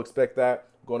game, so expect that.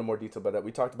 Go into more detail about that.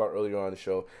 We talked about earlier on the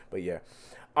show, but yeah.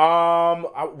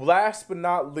 Last but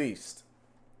not least,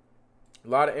 a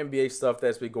lot of NBA stuff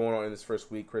that's been going on in this first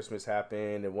week. Christmas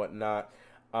happened and whatnot.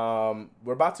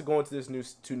 We're about to go into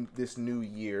this new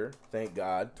year. Thank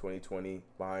God, 2020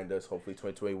 behind us. Hopefully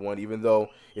 2021, even though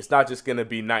it's not just gonna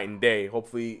be night and day.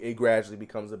 Hopefully it gradually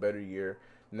becomes a better year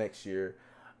next year.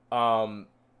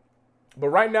 But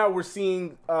right now we're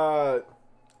seeing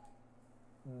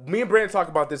me and Brandon talk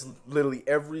about this literally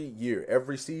every year,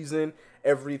 every season,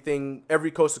 everything, every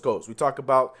coast to coast. We talk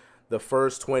about the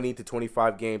first 20 to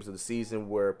 25 games of the season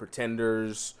where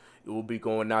pretenders will be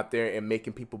going out there and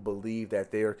making people believe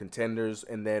that they are contenders.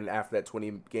 And then after that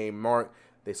 20-game mark,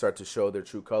 they start to show their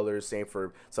true colors. Same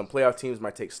for some playoff teams,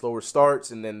 might take slower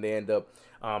starts, and then they end up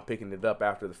picking it up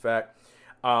after the fact.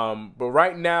 But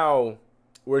right now,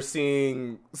 we're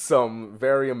seeing some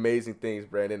very amazing things,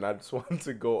 Brandon. I just wanted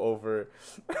to go over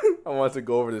I want to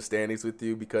go over the standings with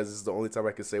you because this is the only time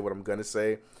I can say what I'm gonna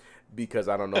say because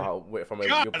I don't know how if I'm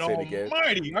able to say it again.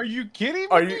 Almighty, are you kidding me?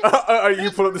 Are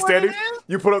you put up the standings?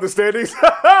 You put up the standings?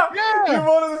 Yeah. You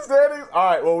put up the standings? All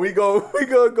right, well we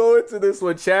gonna go into this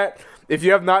one, chat. If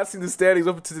you have not seen the standings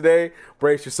up to today,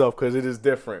 brace yourself because it is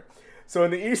different. So in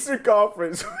the Eastern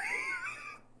Conference,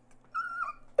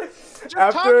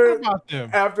 after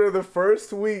the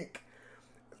first week,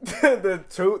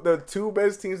 the two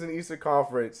best teams in the Eastern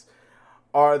Conference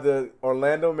are the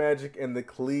Orlando Magic and the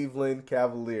Cleveland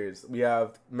Cavaliers. We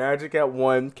have Magic at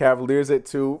 1, Cavaliers at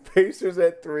 2, Pacers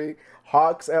at 3,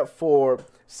 Hawks at 4,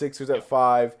 Sixers at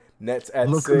 5, Nets at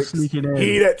 6,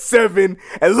 Heat at 7,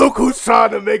 and look who's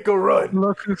trying to make a run.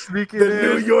 Look who's sneaking the in.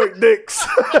 New York Knicks.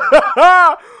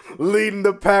 Leading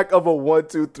the pack of a 1,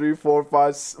 2, 3, 4,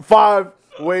 5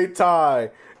 way tie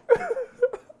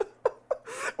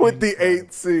with the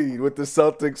 8th seed, with the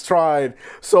Celtics trying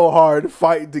so hard,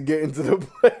 fighting to get into the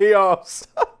playoffs.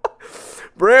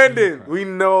 Brandon, we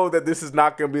know that this is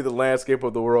not going to be the landscape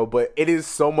of the world, but it is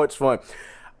so much fun.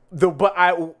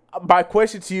 My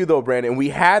question to you though, Brandon, we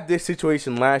had this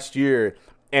situation last year,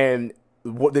 and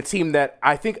the team that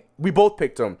I think we both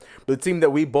picked them, but the team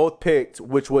that we both picked,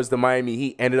 which was the Miami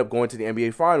Heat, ended up going to the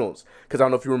NBA Finals. Because I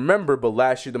don't know if you remember, but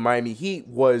last year the Miami Heat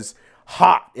was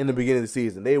hot in the beginning of the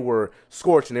season. They were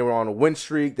scorching. They were on a win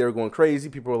streak. They were going crazy.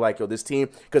 People were like, yo, this team,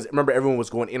 because remember everyone was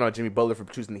going in on Jimmy Butler for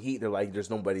choosing the Heat. They're like, there's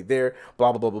nobody there,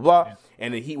 blah, blah, blah, blah, blah. Yeah.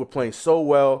 And the Heat were playing so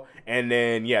well. And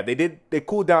then, yeah, they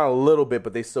cooled down a little bit,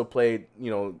 but they still played,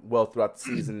 well throughout the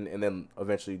season, and then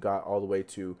eventually got all the way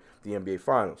to the NBA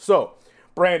Finals. So,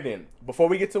 Brandon, before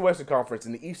we get to the Western Conference,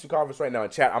 in the Eastern Conference right now, in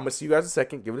chat, I'm going to see you guys a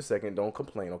second. Give it a second. Don't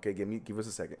complain, okay? Give us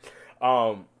a second.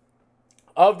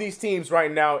 Of these teams right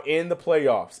now in the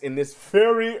playoffs, in this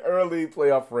very early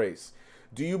playoff race,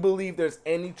 do you believe there's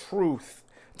any truth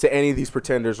to any of these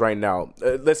pretenders right now?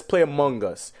 Let's play Among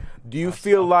Us. Do you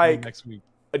feel like next week?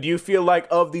 Do you feel like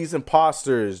of these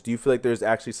imposters, do you feel like there's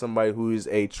actually somebody who is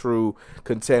a true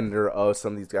contender of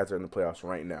some of these guys that are in the playoffs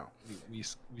right now? We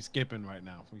skipping right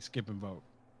now. We skipping vote.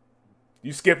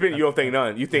 You skip it? You don't think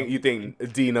none? You think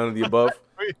D, none of the above?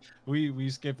 we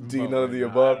skipping D, vote none of right the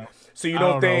now. above? So you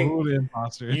don't think know who the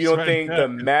imposter is you don't right think now. the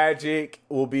Magic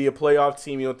will be a playoff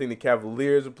team? You don't think the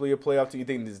Cavaliers will be a playoff team? You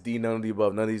think this D, none of the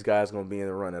above? None of these guys going to be in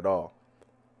the run at all?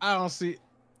 I don't see.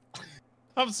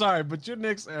 I'm sorry, but your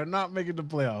Knicks are not making the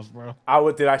playoffs, bro.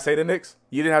 Did I say the Knicks?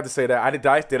 You didn't have to say that.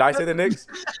 Did I say the Knicks?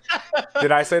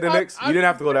 Did I say the Knicks? You didn't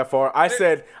have to go that far. I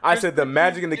said the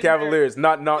Magic and the Cavaliers.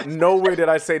 Not nowhere did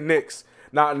I say Knicks.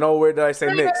 Not nowhere did I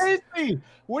say Knicks.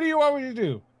 What do you want me to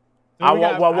do?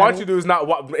 What I want you to do is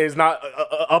not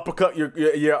uppercut your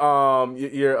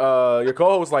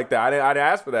co-host like that. I didn't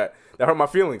ask for that. That hurt my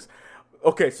feelings.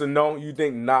 Okay, so no, you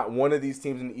think not one of these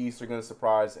teams in the East are going to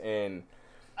surprise and.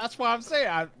 That's why I'm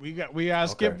saying we gotta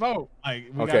skip vote.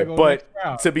 Like we okay, gotta go but next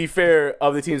round. To be fair,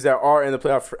 of the teams that are in the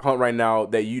playoff hunt right now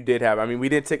that you did have, I mean, we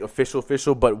didn't take official,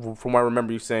 but from what I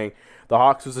remember you saying, the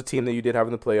Hawks was a team that you did have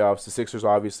in the playoffs. The Sixers,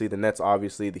 obviously, the Nets,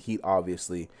 obviously, the Heat,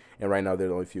 obviously, and right now they're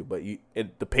the only few. But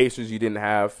the Pacers, you didn't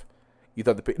have. You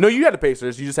thought you had the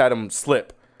Pacers. You just had them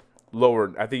slip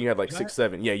lower. I think you had like 6,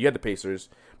 7. Yeah, you had the Pacers.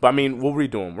 But I mean, we'll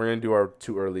redo them. We're gonna do our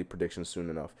 2 early predictions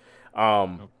soon enough.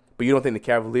 But you don't think the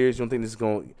Cavaliers? You don't think this is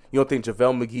going? You don't think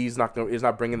JaVale McGee is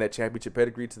not bringing that championship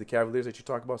pedigree to the Cavaliers that you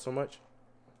talk about so much?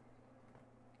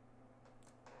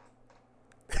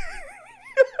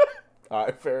 All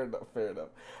right, fair enough.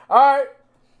 All right.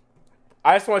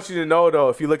 I just want you to know though,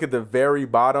 if you look at the very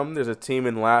bottom, there's a team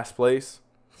in last place.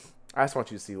 I just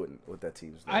want you to see what that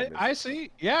team's doing. I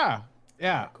see. Yeah.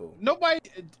 Cool. Nobody.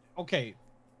 Okay.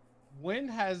 When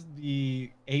has the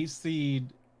 8th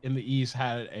seed in the East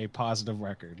had a positive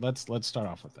record? Let's start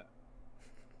off with that.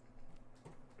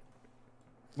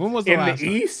 When was the last in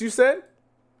the East? You said?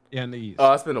 Yeah, in the East.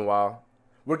 Oh, it's been a while.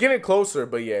 We're getting closer,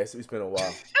 but yeah, it's been a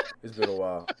while. It's been a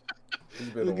while.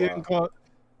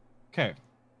 Okay.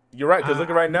 You're right, because look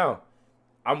at right now.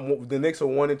 The Knicks are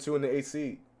 1 and 2 in the 8th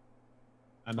seed.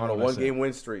 I know on a 1-game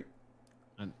win streak.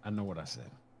 I know what I said.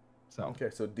 So okay,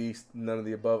 so D, none of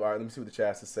the above. All right, let me see what the chat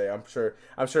has to say. I'm sure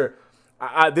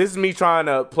This is me trying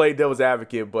to play devil's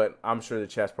advocate, but I'm sure the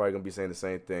chat's probably gonna be saying the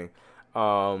same thing.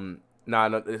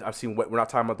 No, I've seen. We're not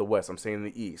talking about the West. I'm saying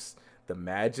the East. The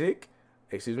Magic.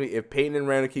 Excuse me. If Peyton and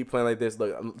Randall keep playing like this,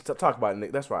 look, talk about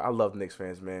Nick. That's right. I love Knicks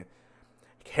fans, man.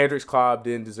 Hendricks Cobb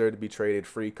didn't deserve to be traded.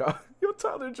 Free Cobb. Yo,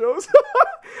 Tyler Jones.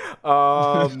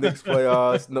 Knicks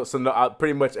playoffs. No,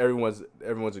 pretty much everyone's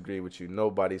agreeing with you.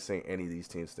 Nobody's saying any of these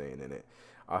teams staying in it.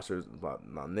 Oscar's about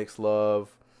Knicks love.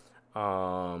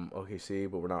 OKC,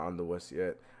 but we're not on the West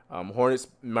yet. Hornets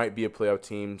might be a playoff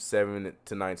team, 7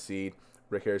 to 9 seed.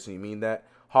 Rick Harrison, you mean that?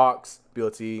 Hawks,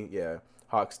 BLT, yeah.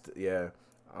 Hawks, yeah.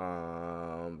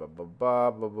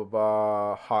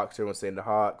 Hawks, everyone's saying the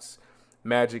Hawks.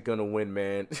 Magic gonna win,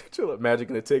 man. Chill out. Magic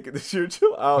gonna take it this year.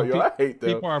 Chill out, yo. I hate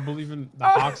them. People are believing the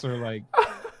Hawks are like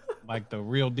the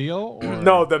real deal. Or?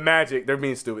 No, the Magic. They're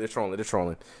being stupid. They're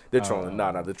trolling.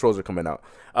 Nah. The trolls are coming out.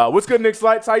 What's good, Knicks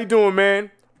Lights? How you doing, man?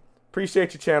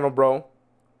 Appreciate your channel, bro.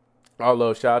 All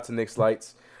love. Shout out to Knicks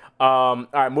Lights. All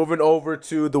right, moving over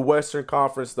to the Western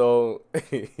Conference, though.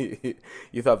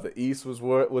 You thought the East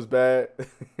was bad?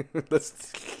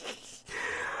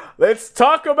 Let's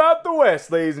talk about the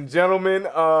West, ladies and gentlemen.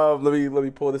 Let me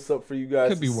pull this up for you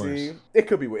guys. Could be worse. It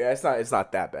could be worse. It's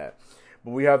not that bad.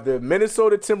 But we have the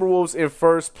Minnesota Timberwolves in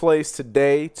first place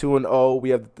today, 2-0. We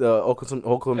have the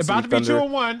Oklahoma City Thunder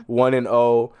 2-1.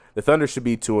 1-0. The Thunder should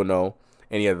be 2-0.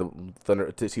 And yeah, the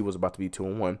Thunder he was about to be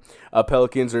 2-1.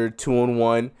 Pelicans are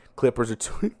 2-1. Clippers are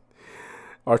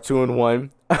 2-1.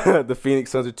 The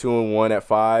Phoenix Suns are 2-1 at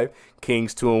 5.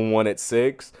 Kings 2-1 at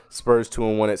 6. Spurs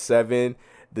 2-1 at 7.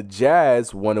 The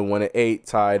Jazz 1-1 at 8,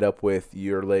 tied up with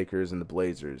your Lakers and the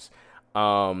Blazers.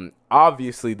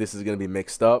 Obviously, this is going to be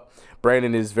mixed up.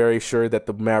 Brandon is very sure that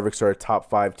the Mavericks are a top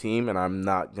 5 team, and I'm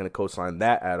not going to co-sign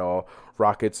that at all.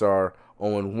 Rockets are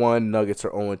 0-1. Nuggets are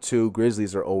 0-2.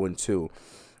 Grizzlies are 0-2.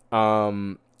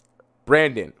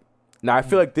 Brandon, now I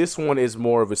feel like this one is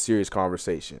more of a serious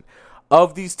conversation.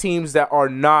 Of these teams that are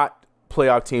not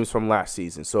playoff teams from last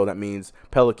season, so that means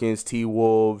Pelicans,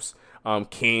 T-Wolves,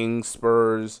 Kings,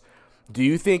 Spurs, do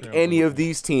you think any of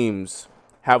these teams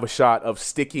have a shot of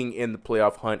sticking in the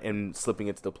playoff hunt and slipping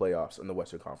into the playoffs in the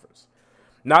Western Conference?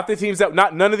 None of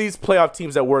these playoff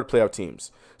teams that were playoff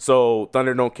teams. So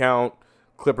Thunder don't count,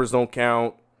 Clippers don't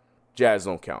count, Jazz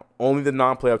don't count. Only the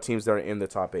non-playoff teams that are in the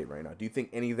top 8 right now. Do you think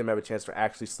any of them have a chance for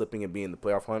actually slipping and being in the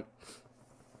playoff hunt?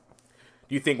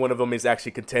 Do you think one of them is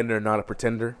actually a contender and not a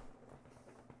pretender?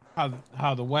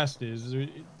 How the West is,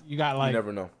 you got like you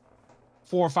never know.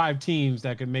 4 or 5 teams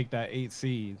that could make that 8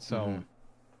 seed. So,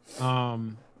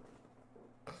 I'd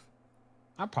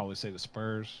probably say the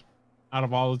Spurs. Out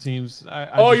of all the teams,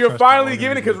 you're finally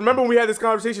giving it, because remember when we had this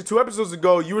conversation 2 episodes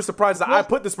ago, you were surprised that I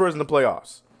put the Spurs in the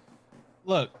playoffs.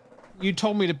 Look, you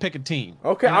told me to pick a team.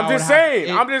 Okay, I'm just saying.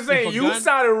 You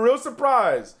sounded real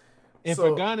surprised. If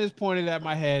a gun is pointed at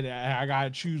my head, I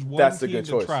gotta choose one team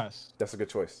to trust. That's a good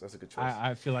choice.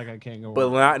 I feel like I can't go wrong.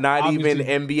 But not Obviously,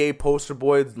 even NBA poster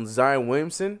boy Zion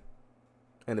Williamson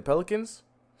and the Pelicans?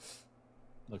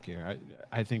 Look here,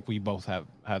 I think we both have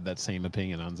that same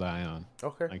opinion on Zion.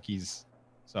 Okay. Like he's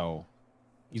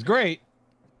great.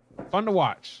 Fun to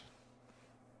watch.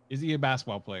 Is he a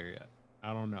basketball player yet?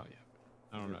 I don't know yet.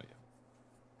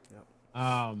 Yep.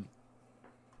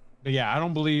 But yeah, I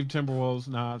don't believe Timberwolves.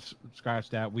 Nah, scratch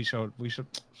that. We should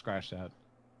scratch that.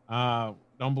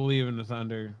 Don't believe in the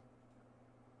Thunder.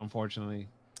 Unfortunately,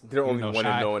 they're only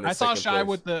 1-0 in the I saw Shy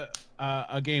place. with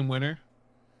a game winner.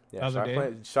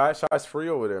 Yeah, Shy's free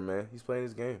over there, man. He's playing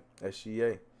his game.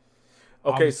 SGA. Okay,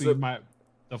 obviously, so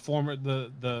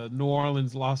the New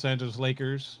Orleans, Los Angeles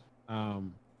Lakers.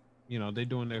 They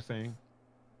doing their thing.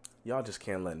 Y'all just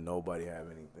can't let nobody have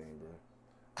anything, bro.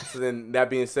 So then, that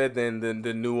being said, then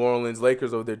the New Orleans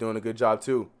Lakers over there doing a good job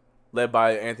too, led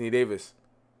by Anthony Davis.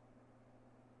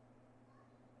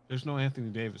 There's no Anthony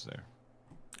Davis there.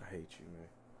 I hate you, man.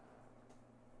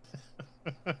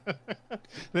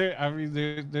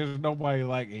 There's nobody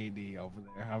like AD over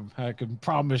there. I can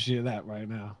promise you that right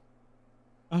now.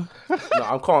 No,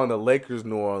 I'm calling the Lakers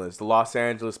New Orleans, the Los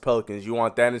Angeles Pelicans. You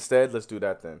want that instead? Let's do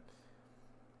that then.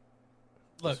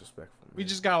 Look, we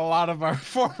just got a lot of our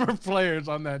former players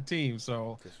on that team,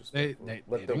 so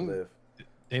let them live.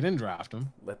 They didn't draft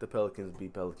them. Let the Pelicans be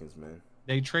Pelicans, man.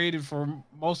 They traded for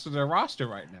most of their roster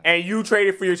right now. And you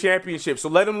traded for your championship, so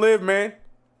let them live, man.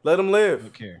 Let them live.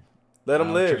 Okay. Let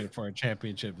them live. Trade for a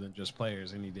championship than just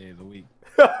players any day of the week.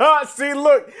 See,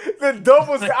 look, the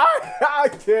doubles. I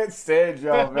can't stand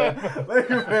y'all, man. Look,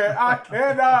 man, I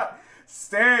cannot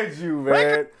stand you,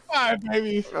 man.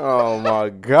 Baby. Oh my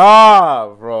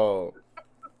God, bro.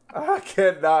 I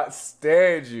cannot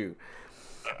stand you.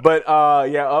 But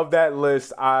yeah, of that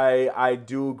list, I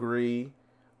do agree.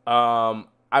 I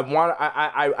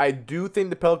do think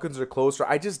the Pelicans are closer.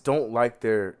 I just don't like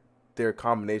their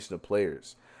combination of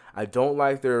players. I don't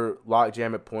like their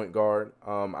lockjam at point guard.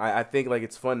 I think like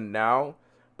it's fun now,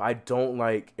 but I don't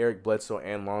like Eric Bledsoe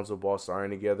and Lonzo Ball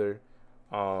starting together.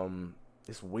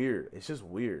 It's weird. It's just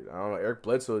weird. I don't know. Eric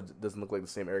Bledsoe doesn't look like the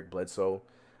same Eric Bledsoe.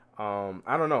 I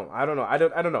don't know. I don't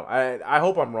know. I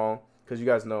hope I'm wrong because you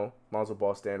guys know Lonzo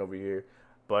Ball stand over here.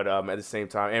 But at the same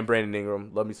time, and Brandon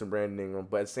Ingram, love me some Brandon Ingram.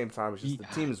 But at the same time, it's just the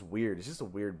team is weird. It's just a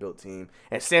weird built team.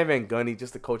 And Stan Van Gundy,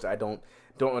 just the coach I don't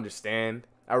understand.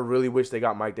 I really wish they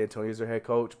got Mike D'Antoni as their head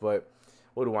coach, but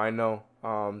what do I know?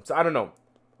 So I don't know.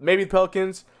 Maybe the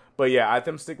Pelicans, but yeah, I think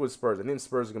I'm sticking with Spurs. I think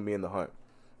Spurs are gonna be in the hunt.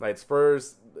 Like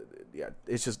Spurs, yeah,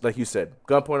 it's just like you said,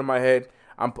 gun point in my head.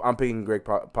 I'm picking Greg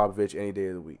Popovich any day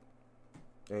of the week.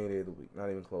 Any day of the week, not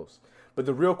even close. But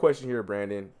the real question here,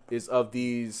 Brandon, is of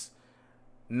these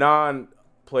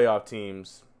non-playoff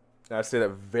teams, and I say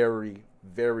that very,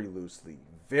 very loosely,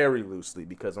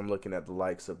 because I'm looking at the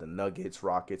likes of the Nuggets,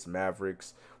 Rockets,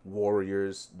 Mavericks,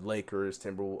 Warriors, Lakers,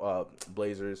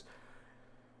 Blazers.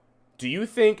 Do you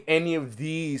think any of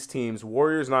these teams,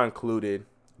 Warriors not included,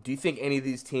 do you think any of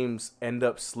these teams end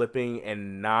up slipping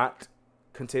and not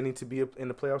continuing to be in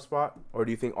the playoff spot? Or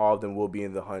do you think all of them will be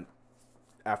in the hunt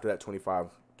after that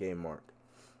 25-game mark?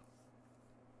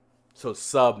 So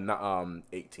sub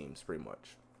 8 teams, pretty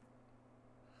much.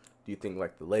 Do you think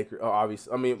like the Lakers? Oh,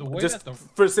 obviously. I mean, just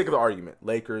for the sake of the argument,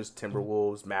 Lakers,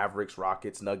 Timberwolves, Mavericks,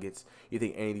 Rockets, Nuggets. You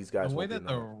think any of these guys? The way that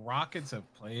the Rockets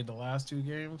have played the last 2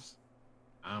 games,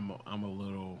 I'm a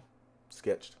little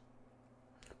sketched.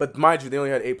 But mind you, they only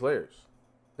had 8 players.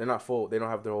 They're not full. They don't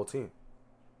have their whole team.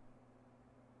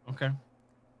 Okay.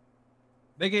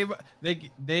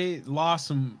 They lost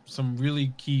some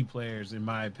really key players, in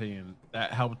my opinion,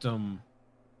 that helped them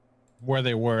where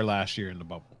they were last year in the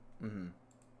bubble. Mm-hmm.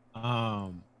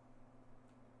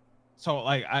 So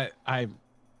like I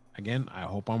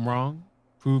hope I'm wrong.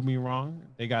 Prove me wrong.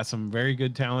 They got some very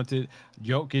good talented.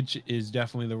 Jokic is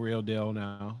definitely the real deal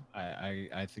now.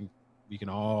 I think we can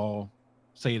all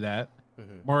say that.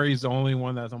 Mm-hmm. Murray's the only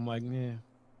one that I'm like, yeah,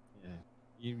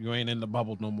 you ain't in the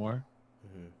bubble no more.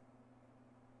 Mm-hmm.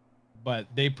 But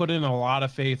they put in a lot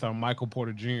of faith on Michael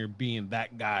Porter Jr. being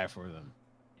that guy for them.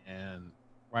 And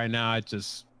right now, I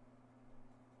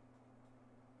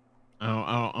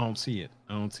don't see it.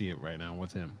 I don't see it right now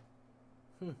with him.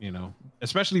 You know,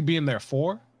 especially being there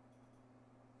 4.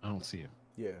 I don't see it.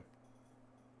 Yeah.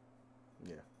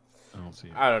 I don't see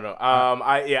it. I don't know.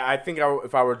 I think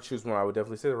if I were to choose one, I would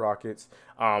definitely say the Rockets.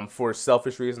 For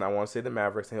selfish reason, I want to say the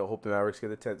Mavericks. I hope the Mavericks get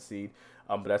the 10th seed.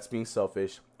 But that's being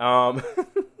selfish.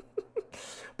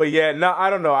 But yeah, no, I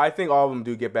don't know. I think all of them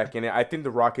do get back in it. I think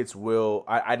the Rockets will.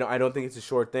 I don't think it's a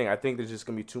short thing. I think there's just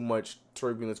gonna be too much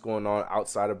turbulence going on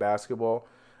outside of basketball.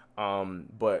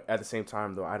 But at the same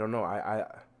time, though, I don't know. I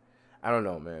don't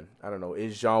know, man. I don't know.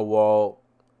 Is John Wall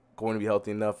going to be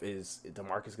healthy enough? Is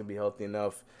DeMarcus gonna be healthy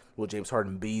enough? Will James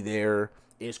Harden be there?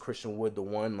 Is Christian Wood the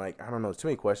one? Like, I don't know. There's too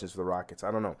many questions for the Rockets.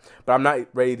 I don't know. But I'm not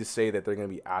ready to say that they're gonna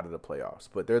be out of the playoffs.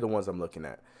 But they're the ones I'm looking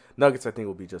at. Nuggets, I think,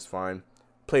 will be just fine.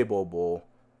 Play bowl.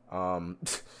 But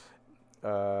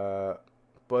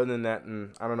other than that,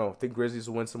 I don't know. I think Grizzlies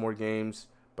will win some more games,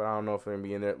 but I don't know if they're gonna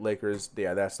be in there. Lakers,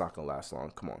 yeah, that's not gonna last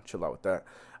long. Come on, chill out with that.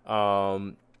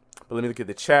 But let me look at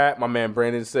the chat. My man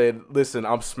Brandon said, "Listen,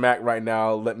 I'm smacked right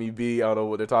now. Let me be." I don't know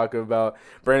what they're talking about.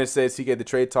 Brandon says he get the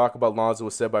trade talk about Lonzo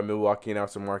was said by Milwaukee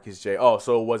announcer Marcus J. Oh,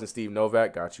 so it wasn't Steve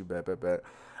Novak. Got you. Bet.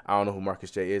 I don't know who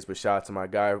Marcus J is, but shout out to my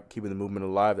guy keeping the movement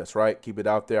alive. That's right. Keep it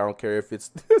out there. I don't care if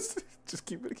it's just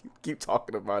keep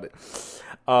talking about it.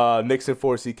 Nixon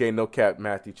 4CK, no cap.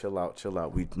 Matthew, chill out.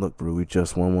 Look, bro, we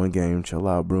just won 1 game. Chill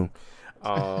out, bro.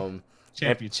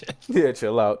 Championship. Yeah,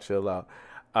 chill out.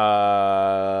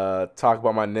 Talk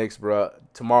about my Knicks, bro.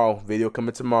 Tomorrow, video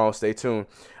coming tomorrow. Stay tuned.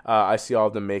 I see all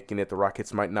of them making it. The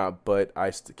Rockets might not, but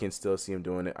I can still see them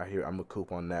doing it. I'm a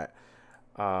coop on that.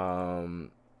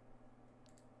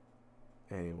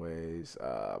 Anyways,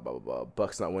 blah, blah, blah.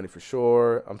 Bucks not winning for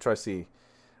sure. I'm trying to see.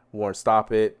 Warren,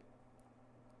 stop it.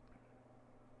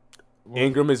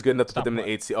 Ingram is good enough to put them in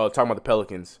the 8 seed. Oh, talking about the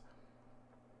Pelicans.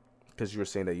 Because you were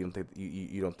saying that you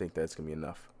don't think that it's going to be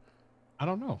enough. I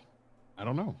don't know.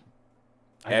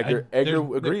 Edgar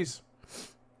agrees.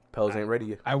 Pels ain't ready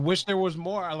yet. I wish there was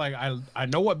more. I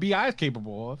know what BI is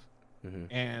capable of. Mm-hmm.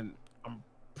 And I'm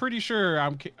pretty sure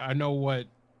I know what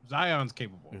Zion's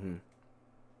capable of. Mm-hmm.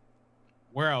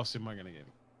 Where else am I gonna get him?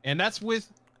 And that's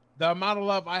with the amount of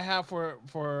love I have for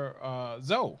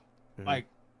Zoe. Mm-hmm. Like,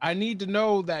 I need to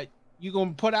know that you're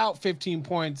gonna put out 15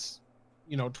 points,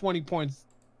 20 points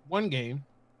one game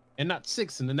and not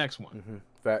 6 in the next one. Mm-hmm.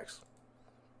 Facts.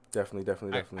 Definitely.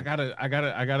 I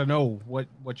gotta know what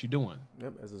you're doing.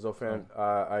 Yep. As a Zoe fan,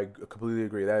 I completely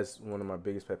agree. That's one of my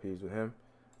biggest pet peeves with him.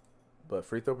 But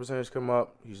free throw percentage come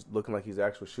up. He's looking like he's an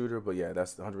actual shooter. But yeah,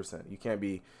 that's 100%. You can't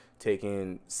be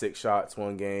taking 6 shots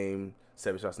one game,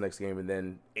 7 shots next game, and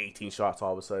then 18 shots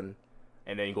all of a sudden,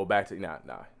 and then you go back to nah.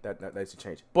 That needs to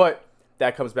change. But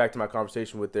that comes back to my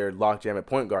conversation with their lockjam at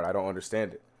point guard. I don't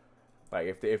understand it.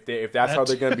 Like if that's how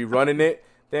they're gonna be running it,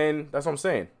 then that's what I'm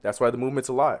saying. That's why the movement's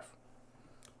alive.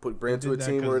 Bring it to a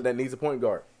team where that needs a point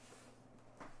guard.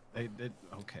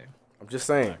 Okay. I'm just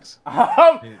saying.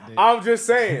 I'm just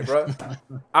saying, bro.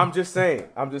 I'm just saying.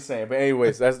 But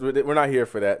anyways, we're not here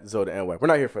for that, Zoda NY. We're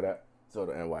not here for that,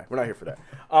 Zoda NY. We're not here for that.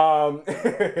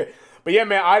 But yeah,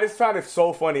 man, I just found it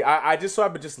so funny. I just so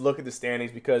happened to just look at the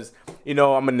standings because, you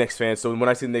know, I'm a Knicks fan. So when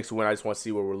I see the Knicks win, I just want to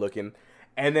see where we're looking.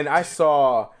 And then I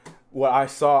saw what I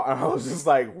saw, and I was just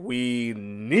like, we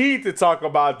need to talk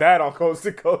about that on Coast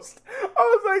to Coast. I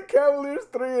was like, Cavaliers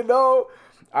 3-0.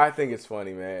 I think it's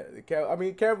funny, man.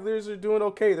 Cavaliers are doing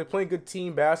okay. They're playing good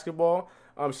team basketball.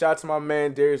 Shout out to my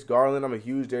man Darius Garland. I'm a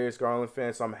huge Darius Garland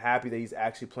fan, so I'm happy that he's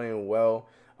actually playing well.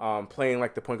 Playing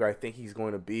like the point guard I think he's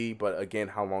going to be. But again,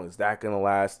 how long is that going to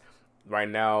last? Right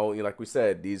now, like we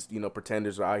said, these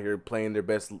pretenders are out here playing their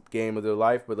best game of their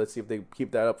life. But let's see if they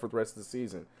keep that up for the rest of the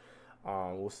season.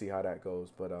 We'll see how that goes.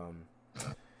 But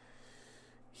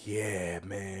yeah,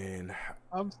 man.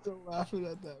 I'm still laughing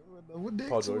at that. When the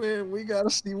Knicks win, we gotta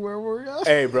see where we're at.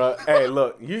 Hey, bro. Hey,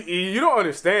 look. You don't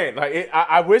understand. Like,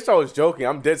 I wish I was joking.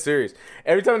 I'm dead serious.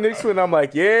 Every time the Knicks win, I'm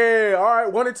like, yeah, all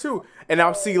right, 1 or 2, and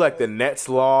I'll see like the Nets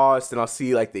lost, and I'll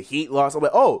see like the Heat lost. I'm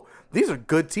like, oh, these are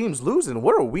good teams losing.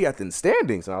 Where are we at in the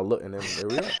standings? And I look, and then there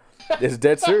we are. It's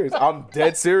dead serious. I'm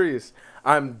dead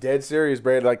serious,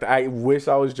 bro. Like, I wish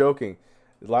I was joking.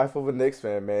 The life of a Knicks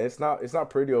fan, man. It's not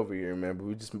pretty over here, man.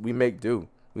 But we make do.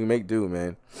 We make do,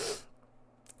 man.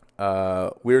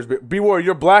 Where's B-War?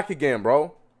 You're black again,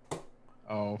 bro.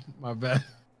 Oh, my bad.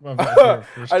 My bad.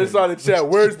 I just saw the chat.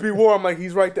 Where's B-War? I'm like,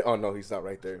 he's right there. Oh no, he's not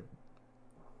right there.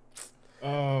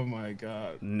 Oh my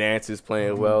God. Nance is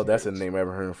playing well. That's a name I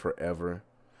haven't heard in forever.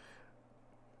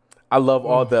 I love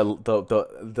all the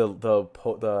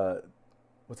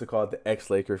what's it called? The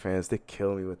ex-Laker fans. They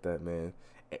kill me with that, man.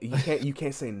 You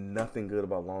can't say nothing good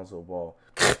about Lonzo Ball.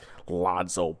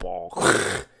 Lonzo Ball.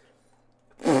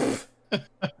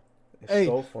 Hey,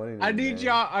 so funny. I need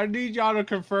y'all to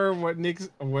confirm what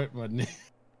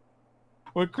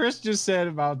Chris just said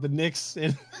about the Knicks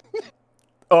and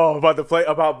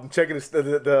about checking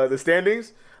the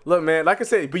standings. Look, man, like I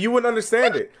said, but you wouldn't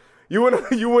understand it. You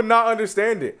would not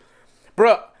understand it,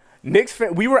 bruh. Knicks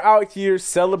fan, we were out here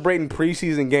celebrating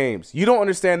preseason games. You don't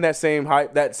understand that same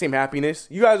hype, that same happiness.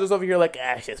 You guys was over here like,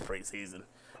 it's just preseason.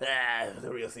 The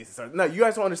real season starts. No, you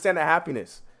guys don't understand that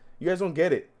happiness. You guys don't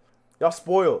get it. Y'all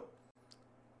spoiled.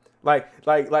 Like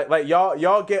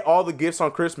y'all get all the gifts on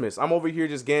Christmas. I'm over here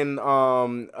just getting a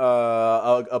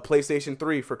PlayStation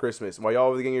 3 for Christmas while y'all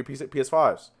over there getting your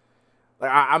PS5s.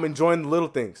 Like I'm enjoying the little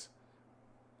things.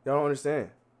 Y'all don't understand.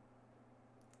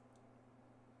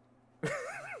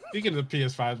 Speaking of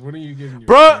PS5s, what are you giving?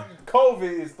 Bruh,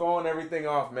 COVID is throwing everything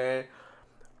off, man.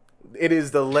 It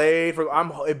is delayed.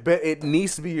 It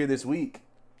needs to be here this week.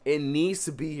 It needs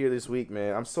to be here this week,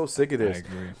 man. I'm so sick of this. I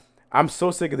agree. I'm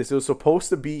so sick of this. It was supposed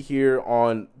to be here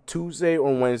on Tuesday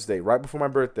or Wednesday, right before my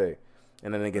birthday,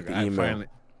 and then I get the email.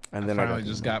 I finally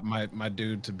just got my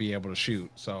dude to be able to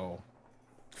shoot. So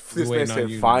this man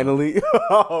said, "Finally,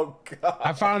 oh god!"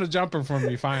 I found a jumper for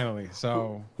me finally.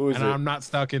 So who is it? I'm not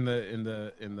stuck in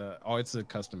the. Oh, it's a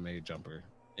custom made jumper.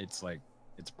 It's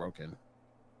broken.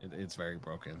 It's very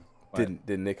broken.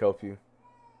 Did Nick help you?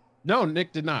 No,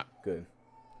 Nick did not. Good.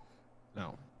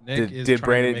 No. Nick did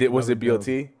Brandon? Was it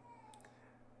BLT?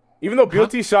 Even though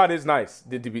BLT shot is nice,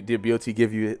 did BLT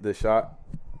give you the shot?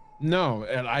 No,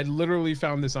 and I literally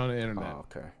found this on the internet. Oh,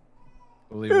 okay.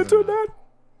 Believe it or not.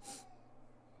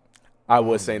 I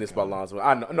was saying this about Lonzo.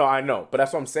 I know, but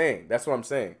that's what I'm saying.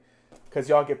 Because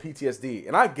y'all get PTSD,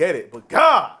 and I get it, but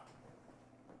God,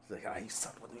 it's like he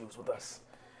sucked when he was with us.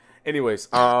 Anyways,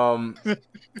 this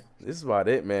is about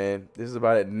it, man. This is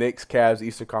about it. Knicks, Cavs,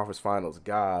 Eastern Conference Finals.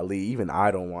 Golly, even I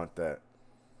don't want that.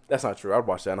 That's not true. I'd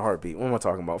watch that in a heartbeat. What am I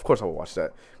talking about? Of course I would watch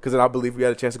that. Because then I believe we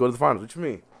had a chance to go to the finals. What you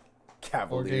mean?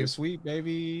 Cavaliers. 4-game sweep,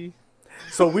 baby.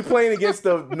 So we playing against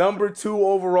the number 2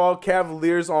 overall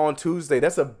Cavaliers on Tuesday.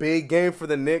 That's a big game for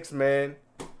the Knicks, man.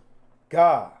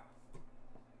 God.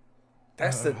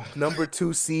 That's the number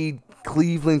 2 seed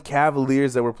Cleveland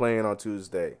Cavaliers that we're playing on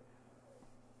Tuesday.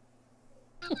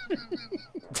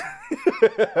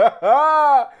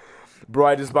 Bro,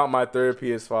 I just bought my third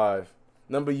PS5.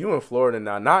 Number, you in Florida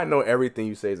now. Now I know everything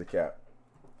you say is a cap.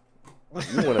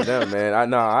 You one of them, man.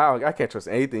 I can't trust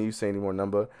anything you say anymore,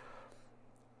 Number.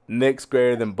 Knicks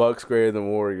greater than Bucks greater than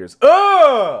Warriors.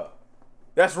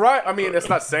 That's right. I mean, that's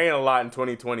not saying a lot in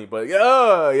 2020, but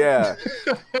yeah.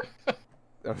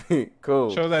 I mean,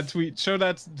 cool. Show that tweet. Show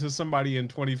that to somebody in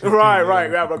 2015. Right.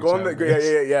 Yeah, but go on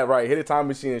yeah, right. Hit a time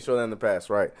machine and show that in the past,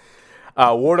 right?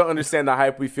 War to understand the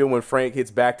hype we feel when Frank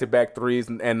hits back-to-back threes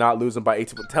and not losing by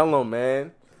 18. But tell him,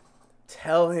 man.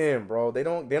 Tell him, bro. They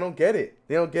don't get it.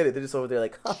 They don't get it. They're just over there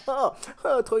like, toy.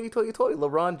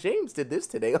 LeBron James did this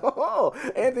today.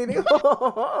 Anthony.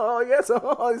 Yes.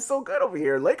 It's so good over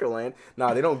here in Lakerland.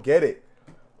 Nah, they don't get it.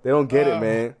 They don't get it,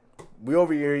 man. We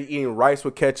over here eating rice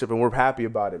with ketchup and we're happy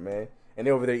about it, man. And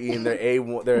they over there eating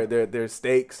their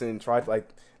steaks and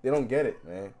they don't get it,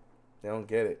 man. They don't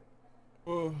get it.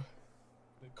 The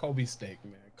Kobe steak,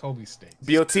 man. Kobe steak.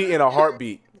 BOT in a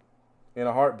heartbeat. In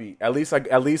a heartbeat. At least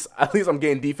I'm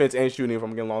getting defense and shooting if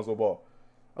I'm getting Lonzo Ball.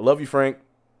 I love you, Frank.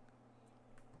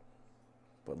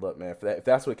 But look, man, if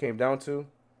that's what it came down to,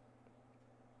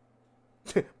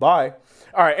 bye.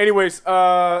 All right. Anyways, we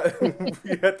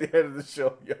at the end of the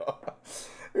show, y'all.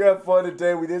 We had fun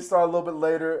today. We did start a little bit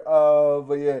later,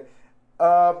 but yeah.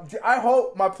 I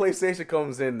hope my PlayStation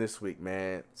comes in this week,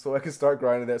 man, so I can start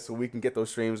grinding that, so we can get those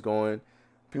streams going.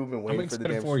 People have been waiting for the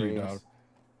damn streams. You, dog.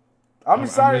 I'm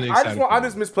excited. Really I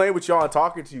just miss playing with y'all and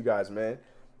talking to you guys, man.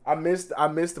 I missed the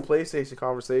PlayStation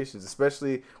conversations,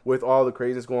 especially with all the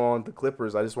craziness going on with the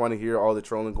Clippers. I just want to hear all the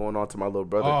trolling going on to my little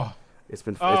brother. I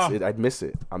miss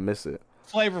it. I miss it.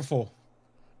 Flavorful,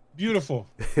 beautiful,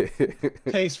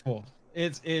 tasteful.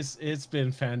 It's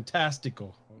been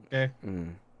fantastical. Okay.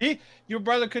 Your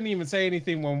brother couldn't even say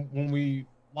anything when we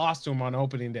lost to him on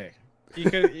opening day.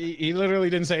 He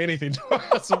literally didn't say anything to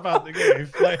us about the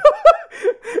game. Like,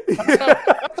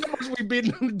 that's how much we beat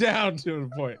him down to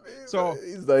the point. So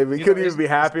he's like, he couldn't even be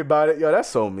happy about it. Yo, that's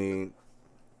so mean.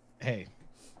 Hey,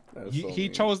 he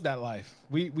chose that life.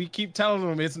 We keep telling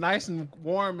him it's nice and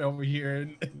warm over here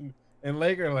in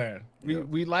Lakerland.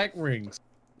 We like rings.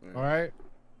 All right.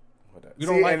 We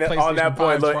don't like PlayStation on that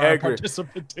point. Look,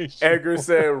 Edgar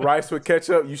said rice with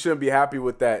ketchup. You shouldn't be happy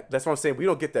with that. That's what I'm saying. We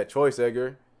don't get that choice,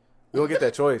 Edgar. We don't get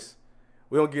that choice.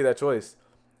 We don't get that choice.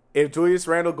 If Julius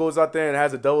Randle goes out there and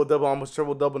has a double-double, almost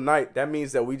triple-double night, that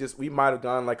means that we might have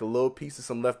gone like a little piece of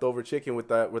some leftover chicken with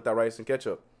that rice and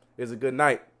ketchup. It's a good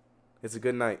night. It's a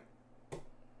good night.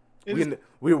 We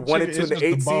were 1-2 in the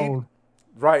 8 seed.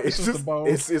 Right.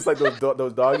 It's like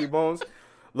those doggy bones.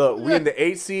 Look, we in the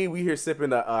 8 seed. We here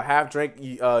sipping a half-drink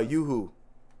Yoo-hoo.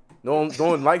 No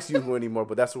one likes Yoo-hoo anymore,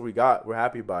 but that's what we got. We're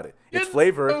happy about it. It's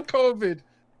flavor. No COVID.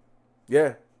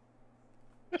 Yeah.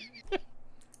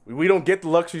 We don't get the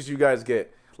luxuries you guys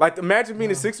get. Like, imagine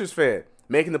being a Sixers fan,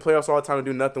 making the playoffs all the time and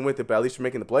do nothing with it, but at least you're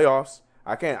making the playoffs.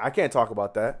 I can't talk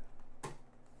about that.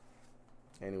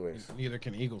 Anyways. Neither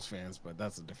can Eagles fans, but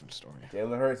that's a different story.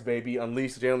 Jalen Hurts, baby.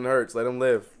 Unleash Jalen Hurts. Let him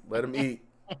live. Let him eat.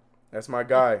 That's my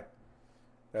guy.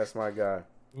 That's my guy.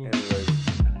 Anyways.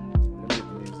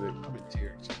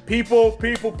 People,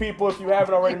 if you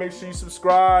haven't already, make sure you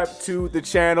subscribe to the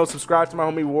channel. Subscribe to my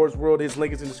homie Wars World. His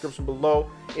link is in the description below.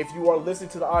 If you are listening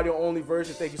to the audio-only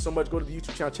version, thank you so much. Go to the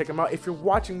YouTube channel, check him out. If you're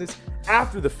watching this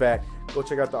after the fact, go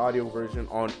check out the audio version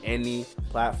on any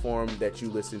platform that you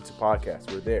listen to podcasts.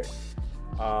 We're there.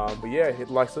 But yeah, hit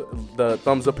the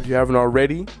thumbs up if you haven't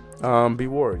already. B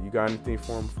War, you got anything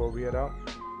for him before we head out?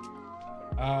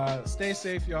 Stay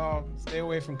safe, y'all. Stay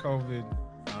away from COVID.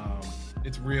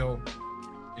 It's real.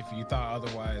 If you thought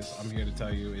otherwise, I'm here to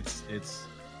tell you it's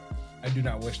I do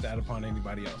not wish that upon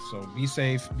anybody else. So be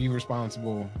safe, be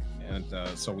responsible, and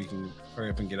so we can hurry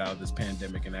up and get out of this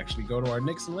pandemic and actually go to our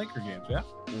Knicks and Laker games. Yeah?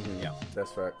 Mm-hmm. Yeah.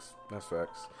 That's facts.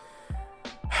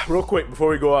 Real quick before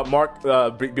we go up, Mark,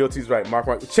 BLT's right.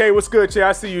 Mark. Che, what's good, Che?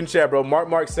 I see you in chat, bro.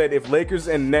 Mark said, if Lakers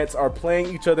and Nets are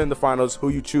playing each other in the finals, who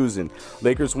you choosing?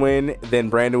 Lakers win, then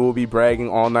Brandon will be bragging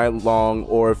all night long.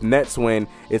 Or if Nets win,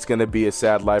 it's going to be a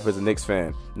sad life as a Knicks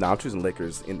fan. Nah, I'm choosing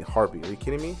Lakers in the heartbeat. Are you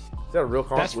kidding me? Is that a real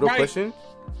question?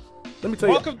 Let me tell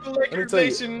Welcome to Lakers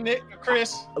Nation,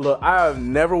 Chris. Look, I have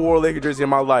never wore a Laker jersey in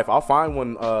my life. I'll find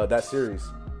one that series.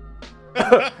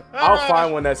 I'll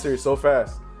find one that series so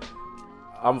fast.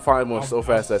 I'm finding one so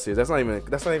fast that series. That's not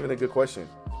even a good question.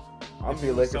 I'm gonna be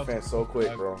a Laker fan so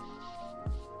quick, bro.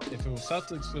 If it was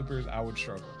Celtics Clippers, I would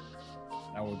struggle.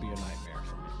 That would be a nightmare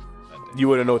for me. You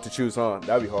wouldn't know what to choose, huh?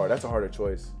 That'd be hard. That's a harder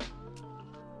choice.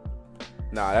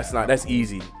 Nah, that's not. That's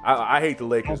easy. I hate the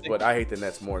Lakers, but I hate the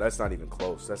Nets more. That's not even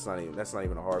close. That's not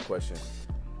even a hard question.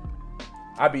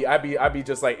 I'd be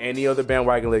just like any other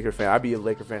bandwagon Laker fan. I'd be a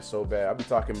Laker fan so bad. I'd be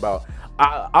talking about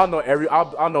I'll know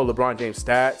LeBron James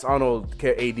stats. I don't know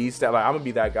AD stats. Like I'm gonna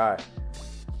be that guy.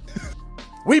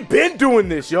 We've been doing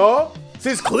this, y'all,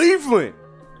 since Cleveland.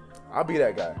 I'll be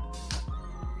that guy.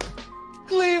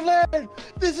 Cleveland,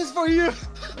 this is for you.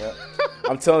 Yeah.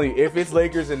 I'm telling you, if it's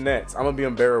Lakers and Nets, I'm gonna be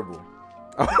unbearable.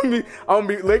 I'm gonna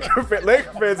be Laker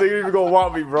fans ain't even gonna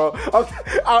want me, bro.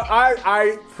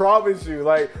 I promise you,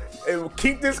 like,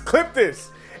 clip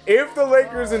this. If the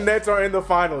Lakers and Nets are in the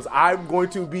finals, I'm going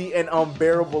to be an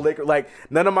unbearable Laker. Like,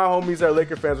 none of my homies that are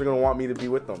Laker fans are gonna want me to be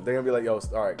with them. They're gonna be like, yo,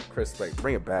 all right, Chris, like,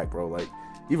 bring it back, bro. Like,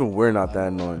 even we're not that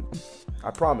annoying.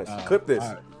 I promise. Clip this.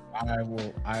 I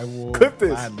will clip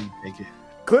this. gladly take it.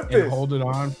 Clip this. And hold it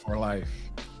on for life.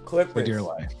 Clip for this. dear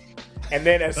life. And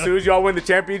then as soon as y'all win the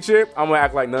championship, I'm gonna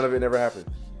act like none of it never happened.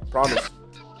 Promise.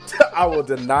 I will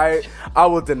deny it. I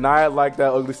will deny it like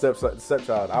that ugly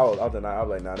stepchild. I'll deny it. I'll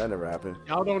be like, nah, that never happened.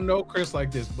 Y'all don't know Chris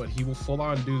like this, but he will full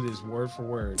on do this word for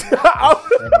word.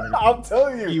 I'm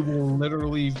telling you. He will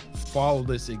literally follow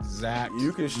this exact.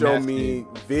 You can show me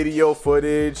video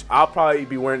footage. I'll probably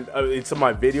be wearing in some of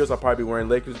my videos. I'll probably be wearing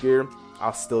Lakers gear.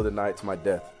 I'll still deny it to my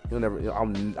death. You'll never.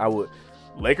 I would.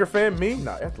 Laker fan? Me?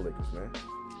 Nah, that's the Lakers, man.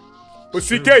 But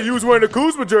CK, you was wearing a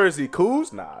Kuzma jersey.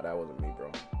 Kuz? Nah, that wasn't me,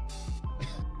 bro.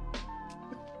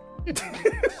 I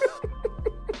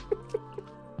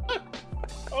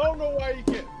don't know why you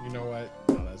can't. You know what?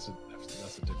 No, that's a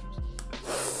different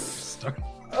story.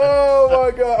 Oh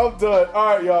my god, I'm done.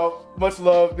 All right, y'all. Much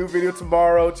love. New video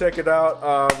tomorrow. Check it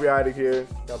out. We out of here.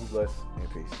 God be blessed and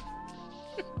peace.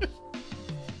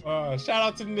 Shout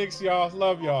out to the Knicks, y'all.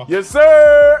 Love y'all. Yes,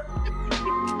 sir.